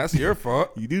 Yeah, so you- that's your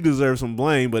fault. You do deserve some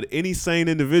blame, but any sane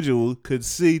individual could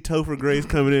see Topher Grace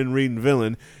coming in and reading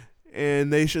villain,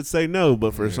 and they should say no.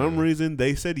 But for some reason,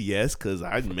 they said yes because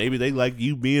maybe they like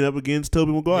you being up against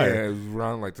Tobey Maguire. Yeah, it was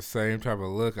around like the same type of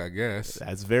look, I guess.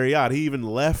 That's very odd. He even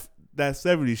left that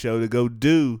 70s Show to go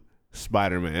do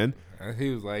Spider-Man. And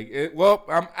he was like, well,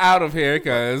 I'm out of here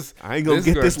because I ain't gonna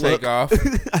get this take look. off.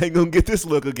 I ain't gonna get this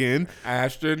look again.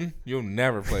 Ashton, you'll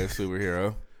never play a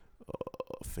superhero.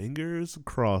 Fingers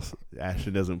crossed.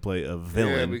 Ashton doesn't play a Yeah,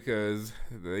 villain. because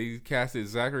they casted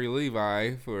Zachary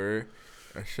Levi for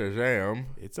Shazam.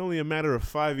 It's only a matter of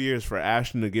 5 years for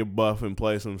Ashton to get buff and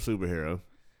play some superhero.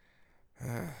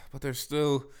 But there's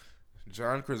still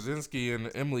John Krasinski and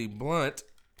Emily Blunt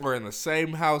were in the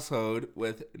same household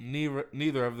with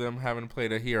neither of them having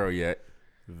played a hero yet.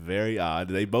 Very odd.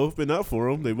 They both been up for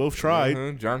him. They both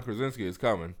tried. John Krasinski is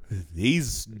coming.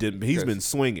 He's been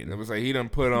swinging. It was like he done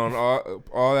put on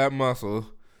all that muscle.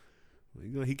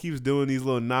 He keeps doing these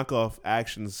little knockoff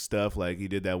action stuff, like he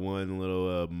did that one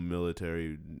little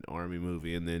military army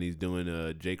movie, and then he's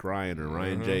doing Jake Ryan or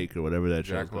Ryan Jake or whatever that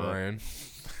show's Jack called. Ryan.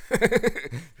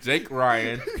 Jake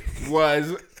Ryan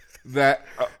was that.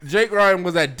 Jake Ryan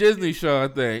was that Disney show, I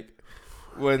think,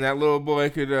 when that little boy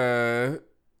could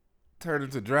turn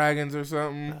into dragons or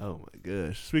something. Oh my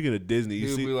gosh! Speaking of Disney, He you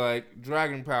would see, be like,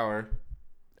 dragon power.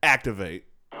 activate.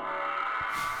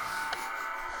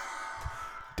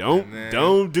 And then-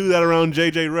 Don't do that around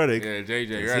JJ Redick. Yeah, JJ.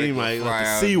 'Cause he Reddick might will let fly the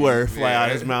out C and- word fly out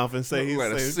yeah. his mouth and say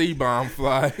Let a he's C bomb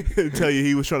fly. tell you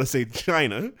he was trying to say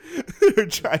China or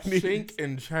Chinese. Chink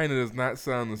in China does not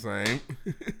sound the same.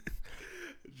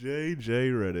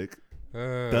 JJ Redick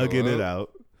thugging it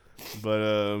out.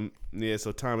 But yeah,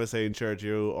 so Thomas Hayden Church,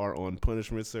 you are on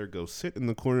punishment, sir. Go sit in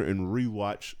the corner and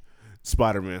rewatch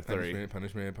Spider-Man 3.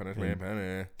 Punishment.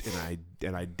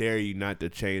 And I dare you not to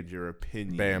change your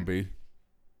opinion. Bambi.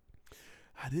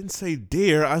 I didn't say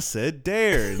dare, I said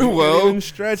dare. You Well, can't even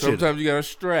stretch it. sometimes you gotta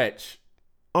stretch.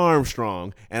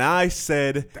 Armstrong. And I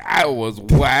said That was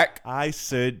whack.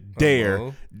 dare.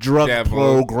 Uh-oh. Drug Devil.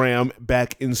 program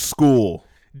back in school.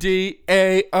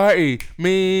 DARE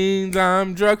means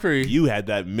I'm drug free. You had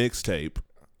that mixtape.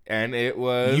 And it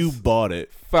was You bought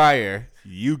it. fire.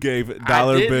 You gave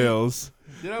dollar didn't. bills.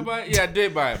 Did I buy it? Yeah, I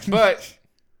did buy it. But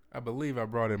I believe I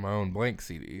brought in my own blank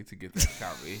CD to get that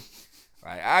copy.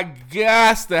 Like, I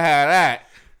got to have that.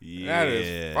 Yeah. That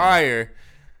is fire.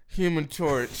 Human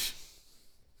Torch.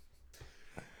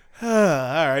 All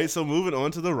right, so moving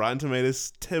on to the Rotten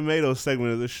Tomatoes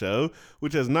segment of the show,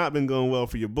 which has not been going well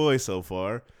for your boy so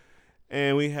far.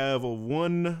 And we have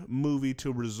one movie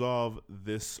to resolve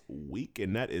this week,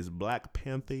 and that is Black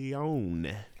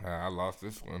Pantheon. I lost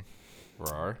this one.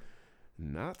 Rar.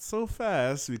 Not so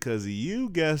fast, because you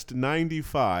guessed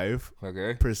 95%,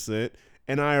 Okay.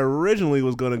 and I originally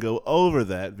was going to go over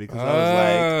that because I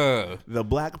was like, the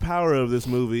black power of this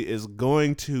movie is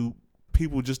going to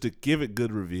people just to give it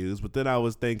good reviews. But then I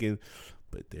was thinking,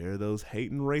 but there are those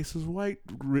hating racist white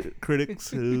critics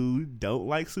who don't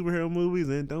like superhero movies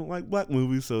and don't like black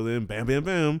movies. So then, bam, bam,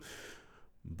 bam.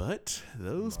 But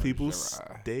those people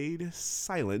stayed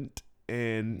silent.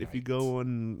 And if you go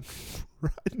on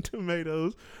Rotten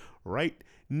Tomatoes right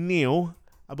now,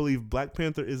 I believe Black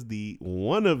Panther is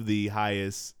one of the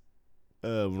highest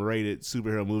rated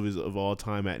superhero movies of all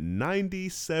time at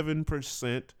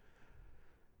 97%.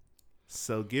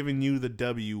 So giving you the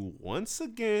W once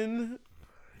again.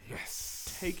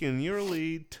 Yes. Taking your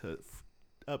lead to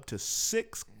up to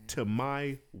 6 to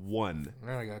my 1.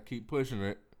 Now I gotta keep pushing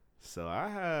it. So I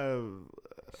have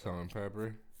Salt and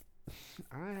pepper.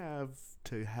 I have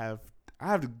to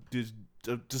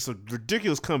just a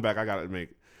ridiculous comeback I gotta make.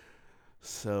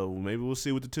 So maybe we'll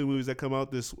see what the two movies that come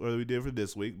out we did for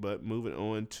this week. But moving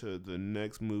on to the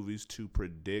next movies to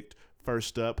predict.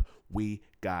 First up, we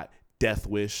got Death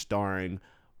Wish starring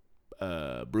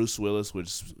Bruce Willis,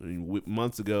 which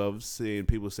months ago I've seen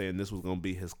people saying this was going to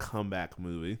be his comeback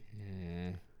movie,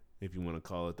 if you want to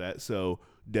call it that. So,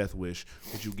 Death Wish,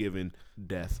 what you giving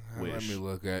Death Wish? Let me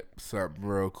look at something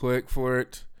real quick for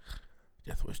it.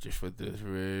 Death Wish, just for this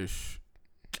wish.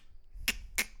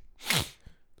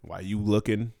 While you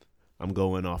looking, I'm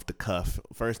going off the cuff.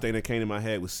 First thing that came to my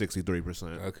head was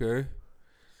 63%. Okay.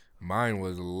 Mine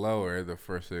was lower, the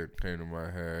first thing that came to my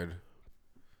head.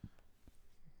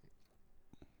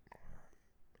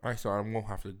 Alright, so I won't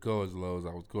have to go as low as I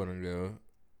was going to go.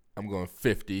 I'm going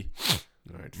 50.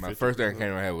 All right, My 50%. first thing that came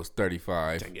to my head was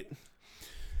 35. Dang it.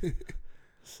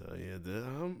 So yeah,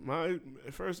 my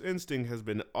first instinct has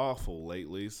been awful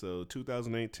lately. So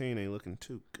 2018 ain't looking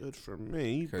too good for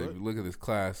me. Because But if you look at this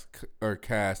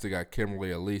cast, they got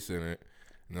Kimberly Elise in it.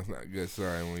 And that's not a good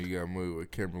sign when you got a movie with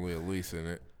Kimberly Elise in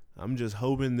it. I'm just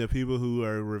hoping the people who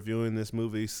are reviewing this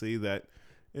movie see that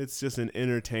it's just an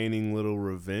entertaining little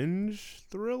revenge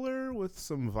thriller with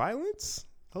some violence,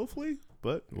 hopefully.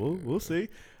 But we'll see.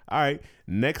 All right,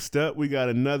 next up, we got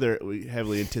another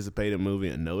heavily anticipated movie.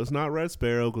 And no, it's not Red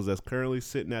Sparrow because that's currently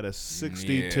sitting at a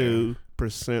 62%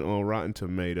 on Rotten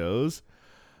Tomatoes.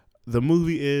 The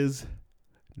movie is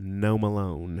Gnome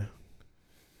Alone.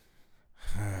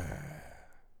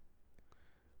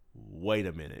 Wait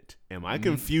a minute. Am I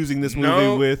confusing this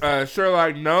movie with...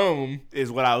 Sherlock Gnome.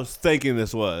 Is what I was thinking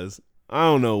this was. I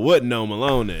don't know what Gnome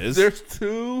Alone is. There's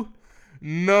two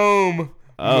gnome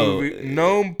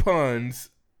gnome puns.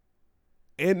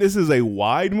 And this is a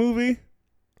wide movie?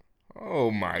 Oh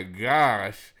my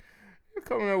gosh. You're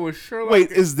coming up with Sherlock.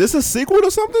 Wait, is this a sequel to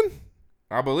something?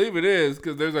 I believe it is,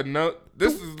 because there's a note.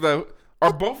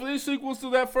 Are both of these sequels to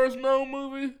that first gnome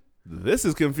movie? This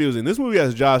is confusing. This movie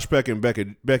has Josh Peck and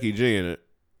Becky G in it.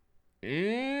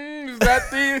 Is that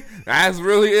the... That's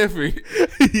really iffy.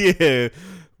 Yeah.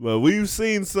 But we've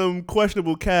seen some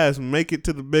questionable cast make it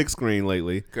to the big screen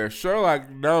lately. Because Sherlock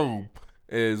Gnome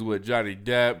is with Johnny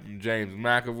Depp, James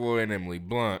McAvoy, and Emily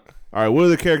Blunt. All right, what are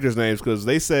the characters' names? Because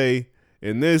they say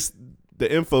in this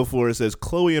the info for it says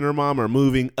Chloe and her mom are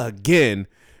moving again,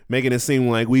 making it seem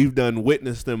like we've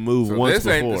witnessed them move So once this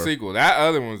before. ain't the sequel. That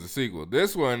other one's the sequel.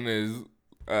 This one is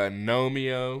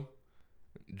Nomeo,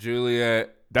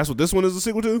 Juliet. That's what this one is the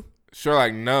sequel to?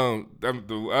 Sherlock Gnome.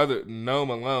 The other Gnome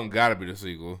alone gotta be the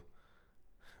sequel.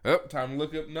 Oh, time to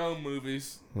look up Gnome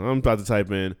movies. I'm about to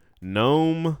type in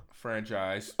Gnome.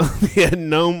 Franchise. Yeah,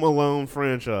 Gnome Alone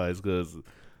franchise, because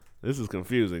this is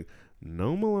confusing.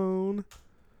 Gnome Alone.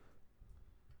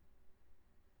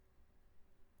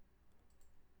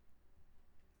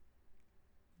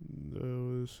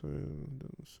 Doesn't say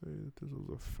that this was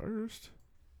the first.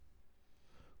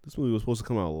 This movie was supposed to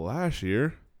come out last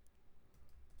year.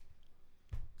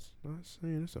 It's not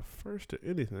saying it's a first to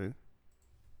anything.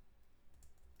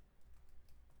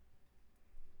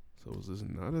 So is this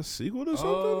not a sequel to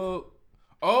something?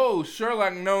 Oh,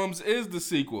 Sherlock Gnomes is the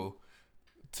sequel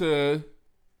to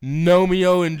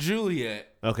Nomeo and Juliet.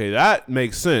 Okay, that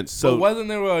makes sense. So So wasn't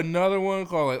there another one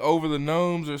called like Over the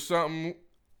Gnomes or something?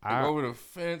 Like I- over the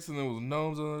fence and there was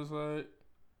gnomes on the other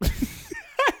side?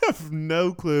 I have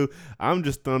no clue. I'm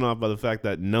just thrown off by the fact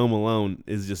that Gnome Alone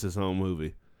is just his own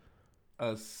movie.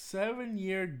 A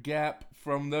 7-year gap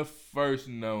from the first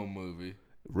Gnome movie.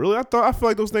 Really? I feel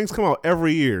like those things come out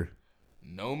every year.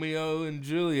 Nomeo and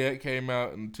Juliet came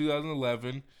out in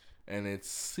 2011, and its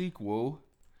sequel,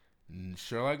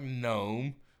 Sherlock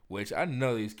Gnome, which I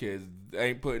know these kids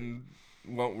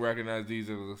won't recognize this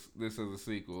as a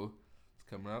sequel. It's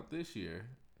coming out this year.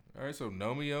 All right, so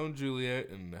Nomeo and Juliet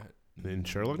And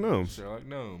Sherlock Gnomes. Sherlock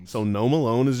Gnomes. So Gnome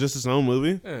Alone is just his own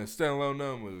movie? Yeah, standalone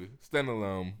Gnome movie.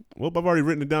 Standalone. Well, I've already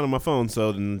written it down on my phone,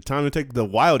 so then time to take the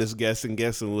wildest guess and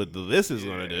guessing what this is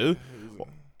going to do.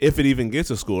 If it even gets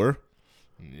a score.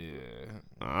 Yeah.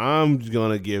 I'm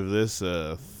going to give this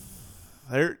a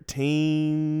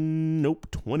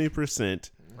 20%.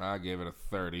 I gave it a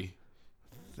 30.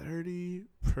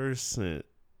 30%.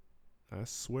 I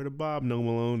swear to Bob, Gnome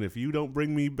Alone, if you don't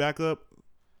bring me back up,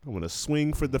 I'm going to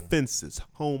swing for the fences.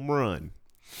 Home run.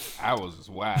 I was just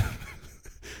whack.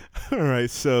 All right,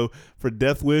 so for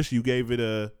Death Wish, you gave it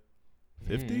a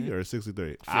 50 or a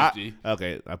 63? 50.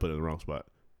 Okay, I put it in the wrong spot.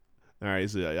 All right,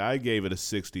 so I gave it a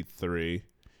 63.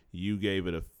 You gave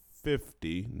it a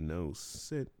 50. No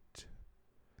cent.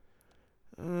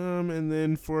 And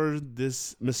then for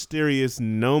this mysterious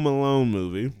Gnome Alone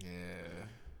movie, Yeah.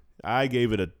 I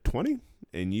gave it a 20,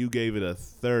 and you gave it a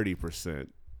 30%.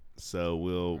 So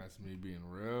we'll That's me being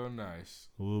real nice.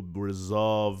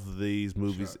 resolve these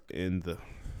movies in the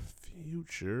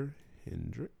future,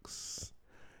 Hendrix,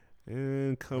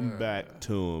 and come back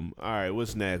to them. All right,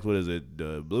 what's next? What is it?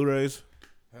 Blu-rays?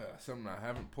 Something I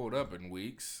haven't pulled up in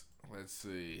weeks. Let's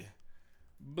see.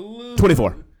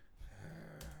 24.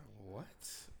 What?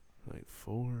 Like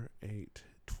 4, 8,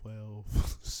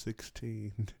 12,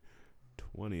 16,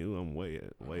 20. Ooh, I'm way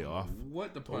off.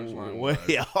 What the punchline Way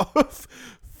was? off.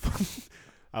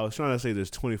 I was trying to say there's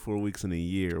 24 weeks in a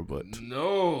year, but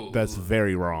No. that's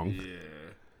very wrong.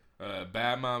 Yeah.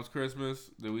 Bad Moms Christmas.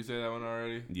 Did we say that one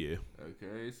already? Yeah.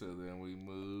 Okay, so then we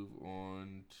move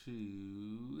on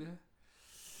to.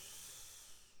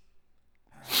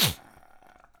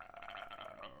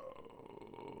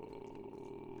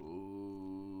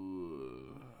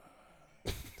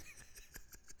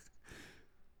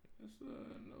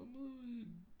 No movie.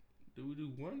 Did we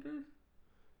do Wonder?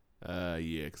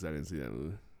 Yeah, because I didn't see that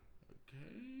movie.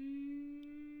 Okay.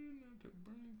 Not to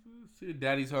bring this. See,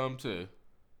 Daddy's Home too.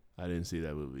 I didn't see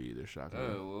that movie either, shockingly.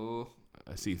 Oh, well.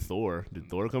 I see Thor. Did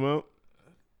Thor come out?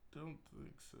 Don't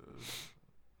think so.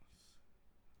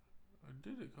 Or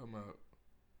did it come out?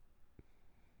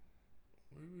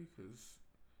 Maybe because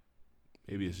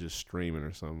Maybe it's just streaming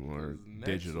or something, or next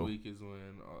digital. week is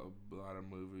when a lot of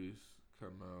movies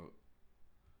come out.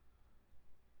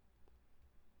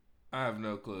 I have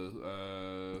no clue.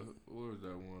 What was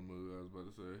that one movie I was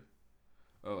about to say?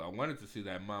 Oh, I wanted to see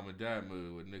that Mom and Dad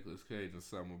movie with Nicolas Cage and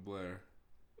Selma Blair.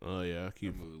 Oh yeah, That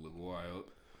movie looked wild.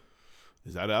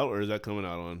 Is that out or is that coming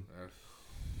out on That's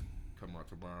come out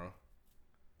tomorrow.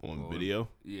 on video?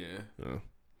 Yeah.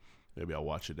 Maybe I'll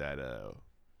watch it at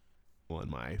on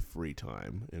my free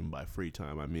time, and by free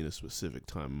time I mean a specific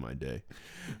time in my day.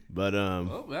 But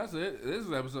Well, that's it. This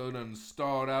episode done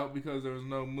stalled out because there was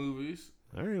no movies.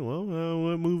 all right. Well,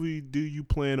 what movie do you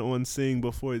plan on seeing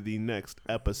before the next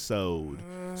episode?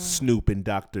 Snoop and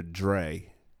Dr.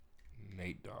 Dre.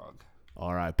 Nate Dogg.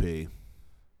 R.I.P.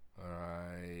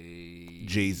 Alright.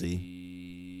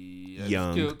 Jeezy. I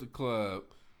Young. just killed the club.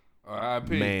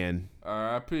 R.I.P. Man.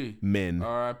 R.I.P. Men.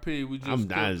 R.I.P. We just I'm killed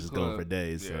the just club. going for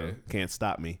days, Yeah. so can't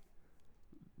stop me.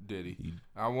 Did he?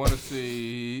 I want to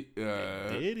see.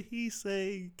 Did he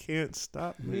say "Can't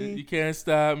Stop Me"? You can't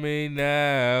stop me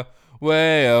now.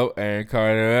 Well, and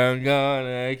Carter, I'm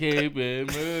gonna keep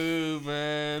it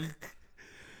moving.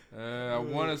 I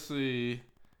want to see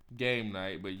Game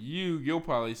Night, but you'll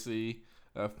probably see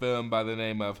a film by the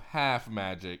name of Half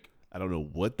Magic. I don't know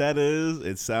what that is.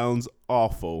 It sounds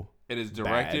awful. It is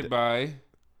directed Bad. by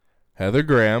Heather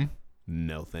Graham.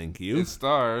 No, thank you. It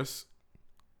stars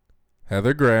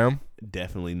Heather Graham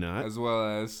Definitely not. as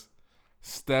well as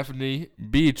Stephanie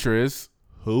Beatrice,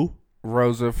 Who?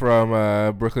 Rosa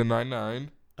from Brooklyn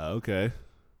Nine-Nine, Okay.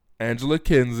 Angela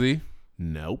Kinsey,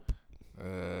 Nope.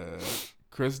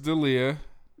 Chris D'Elia,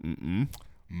 Mm-mm.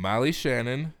 Molly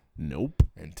Shannon, Nope.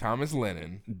 and Thomas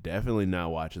Lennon. Definitely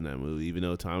not watching that movie, even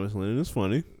though Thomas Lennon is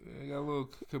funny. They got a little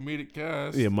comedic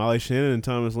cast. Yeah, Molly Shannon and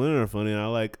Thomas Lennon are funny. And I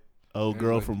like old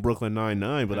girl Angela- from Brooklyn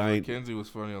Nine-Nine, but Angela I ain't Kinsey was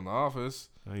funny on The Office.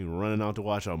 running out to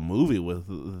watch a movie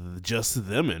with just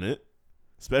them in it,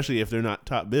 especially if they're not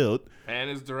top billed. And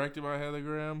it's directed by Heather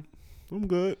Graham. I'm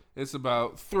good. It's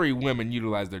about 3 women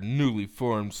utilize their newly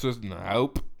formed system.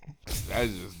 Nope. That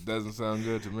just doesn't sound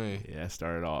good to me. Yeah, that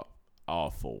started off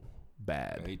awful.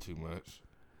 Bad. Way too much.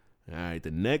 All right,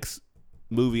 the next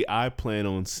movie I plan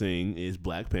on seeing is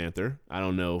Black Panther. I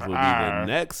don't know if it'll be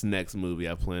the next movie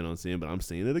I plan on seeing, but I'm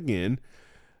seeing it again.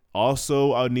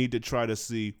 Also, I'll need to try to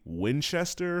see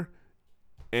Winchester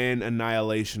and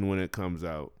Annihilation when it comes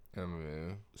out.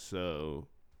 So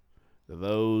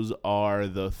those are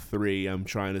the 3 I'm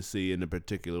trying to see in the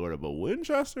particular order. But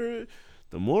Winchester,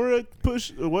 the more it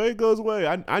the way it goes away,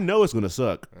 I know it's gonna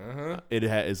suck.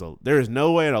 There is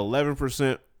no way an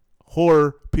 11%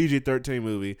 horror PG-13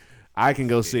 movie I can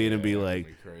go see it and be like,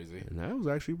 crazy. and that was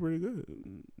actually pretty good.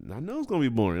 I know it's gonna be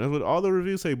boring. That's what all the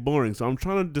reviews say, boring. So I'm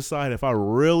trying to decide if I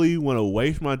really want to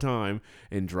waste my time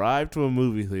and drive to a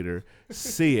movie theater,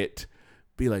 see it,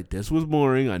 be like, this was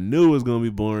boring. I knew it was gonna be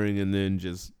boring, and then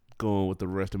just go on with the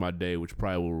rest of my day, which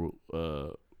probably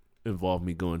will involve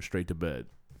me going straight to bed.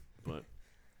 But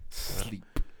Sleep.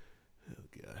 oh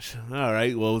gosh. All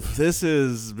right. Well, this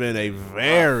has been a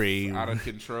very Out of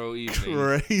control evening.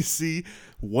 crazy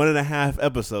 1.5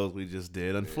 episodes we just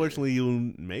did. Unfortunately,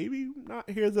 you'll maybe not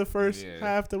hear the first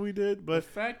half that we did, The but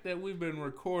fact that we've been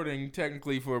recording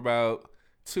technically for about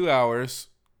 2 hours,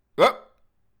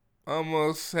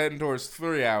 almost heading towards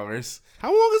 3 hours. how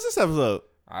long is this episode?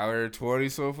 Hour 20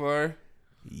 so far.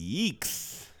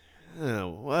 Yeeks. Oh,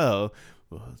 well,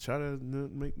 we'll try to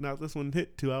make not this one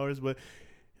hit 2 hours, but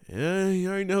yeah, you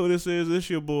already know who this is. This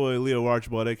your boy Leo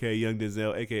Archibald, aka Young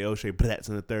Denzel, aka O'Shea Blatson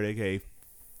the Third, aka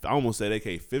I almost said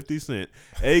aka 50 Cent,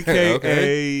 aka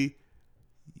Okay.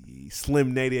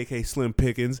 Slim Nady, aka Slim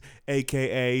Pickens,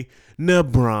 aka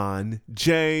LeBron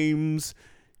James.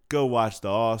 Go watch the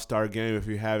All-Star Game if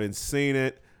you haven't seen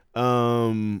it.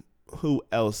 Who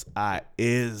else I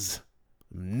is?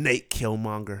 Nate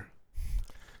Killmonger.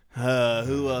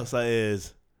 Who else I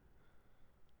is?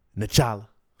 N'Challa.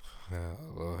 Oh,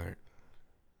 Lord.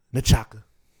 N'Chaka.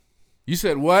 You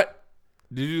said what?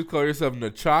 Did you just call yourself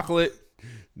the chocolate?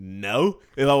 No.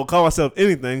 If I would call myself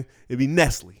anything, it'd be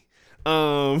Nestle.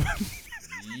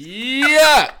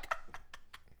 Yuck!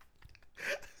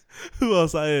 Who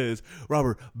else I is?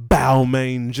 Robert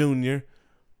Balmain Jr.,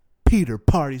 Peter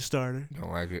Party Starter,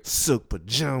 Don't like it. Silk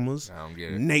Pajamas, I don't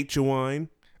get it. Nature Wine.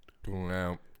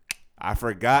 Now, I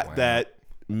forgot that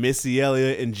Missy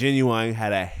Elliott and Genuine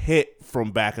had a hit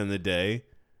from back in the day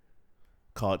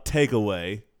called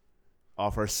Takeaway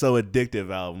off her So Addictive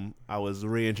album. I was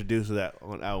reintroduced to that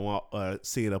on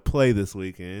seeing a play this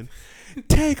weekend.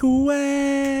 Take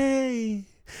away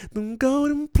them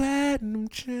golden platinum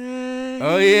chains.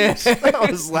 Oh, yeah. I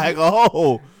was like,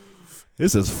 oh,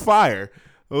 this is fire.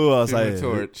 Who else I Human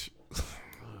Torch.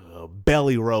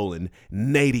 Belly rolling,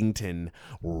 Nadington,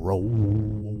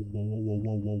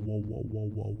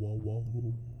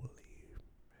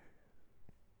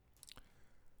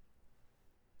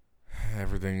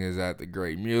 Everything is at the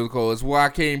Great Musical. It's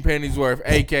Joaquin Pennyworth,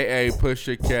 a.k.a.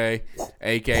 Pusha K,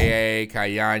 a.k.a.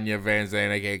 Kayanya Van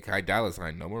Zandt, a.k.a. Kai Dallas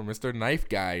Sign. No more Mr. Knife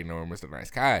Guy. No more Mr. Nice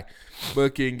Guy.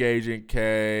 Booking Agent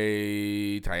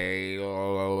K.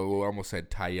 Almost said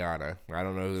Tayana. I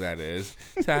don't know who that is.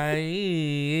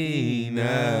 Taina.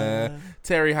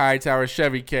 Terry Hightower,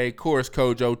 Chevy K, Chorus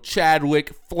Kojo,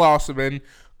 Chadwick Flossman,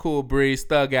 Cool Breeze,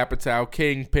 Thug Apatow,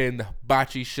 Kingpin, the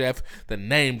Bocce Chef, the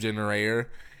Name Generator,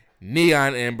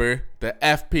 Neon Ember, the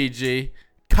FPG,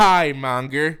 Kai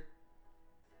Monger.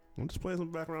 I'm just playing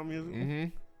some background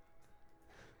music.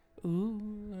 Ooh,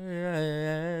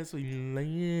 sweet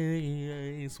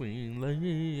lady, sweet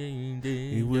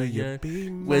lady. Will you be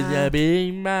Will you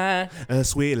be my a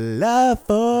sweet love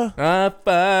for a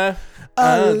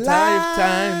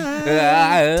lifetime?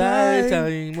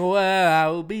 Well,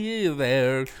 I'll be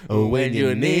there when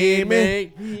you need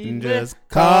me. Just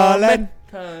call and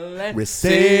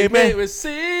receive me.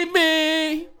 Receive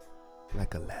me.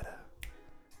 like a letter.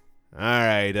 All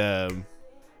right,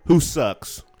 who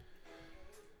sucks?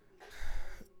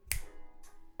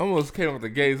 Almost came with the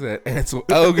gays that Ansel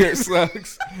Elgort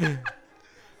sucks.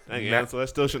 Dang, Ansel, that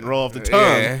still shouldn't roll off the tongue.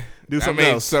 Yeah. Do something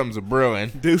else. Something's a brewing.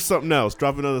 Do something else.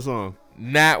 Drop another song.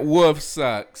 Nat Wolff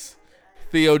sucks.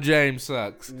 Theo James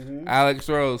sucks. Alex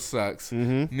Rose sucks.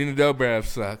 Nina Dobrev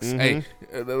sucks. Hey,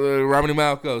 Romany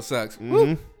Malco sucks.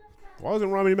 Woo. Why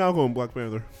wasn't Romany Malcolm in Black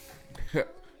Panther?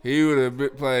 He would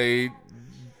have played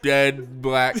dead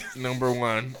black number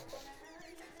one.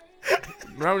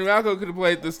 Romany Malco could have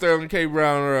played the Sterling K.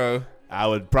 Brown role. I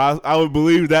would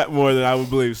believe that more than I would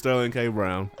believe Sterling K.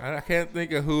 Brown. I can't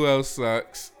think of who else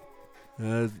sucks.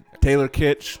 Taylor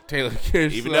Kitsch. Taylor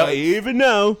Kitsch Even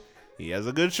though he has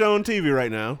a good show on TV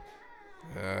right now.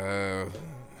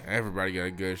 Everybody got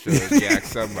a good show. Yak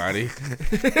somebody.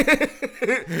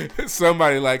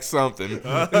 Somebody likes something.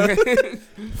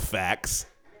 Facts.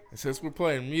 Since we're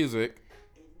playing music,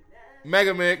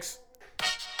 Mega Mix.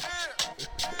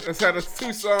 Let's have the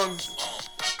two songs.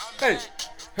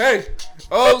 Hey,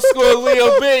 old school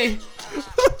Leo B.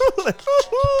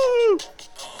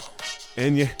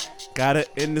 And you got it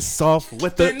in the soft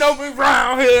with They the... know me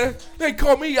round here. They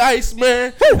call me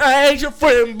Iceman. I ain't your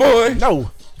friend, boy.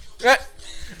 No.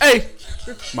 Hey.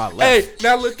 My left. Hey,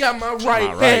 now look at my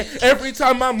right My hand. right. Every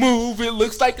time I move, it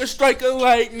looks like a strike of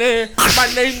lightning.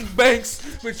 My name's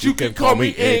Banks, but you can call me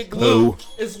Ink Glue.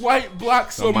 It's white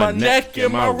blocks on my neck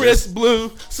and my wrist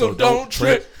blue. So don't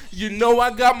trip. You know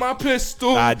I got my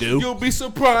pistol. I do. You'll be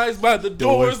surprised by the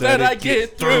doors that I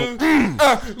get through.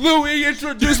 Louis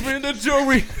introduced me to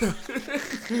jewelry.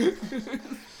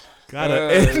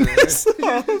 Gotta end this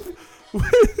off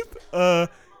with,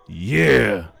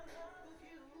 yeah.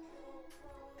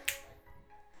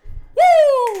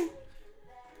 Woo!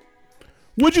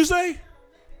 What'd you say?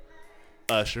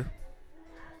 Usher.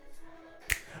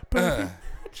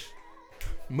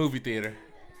 Movie theater.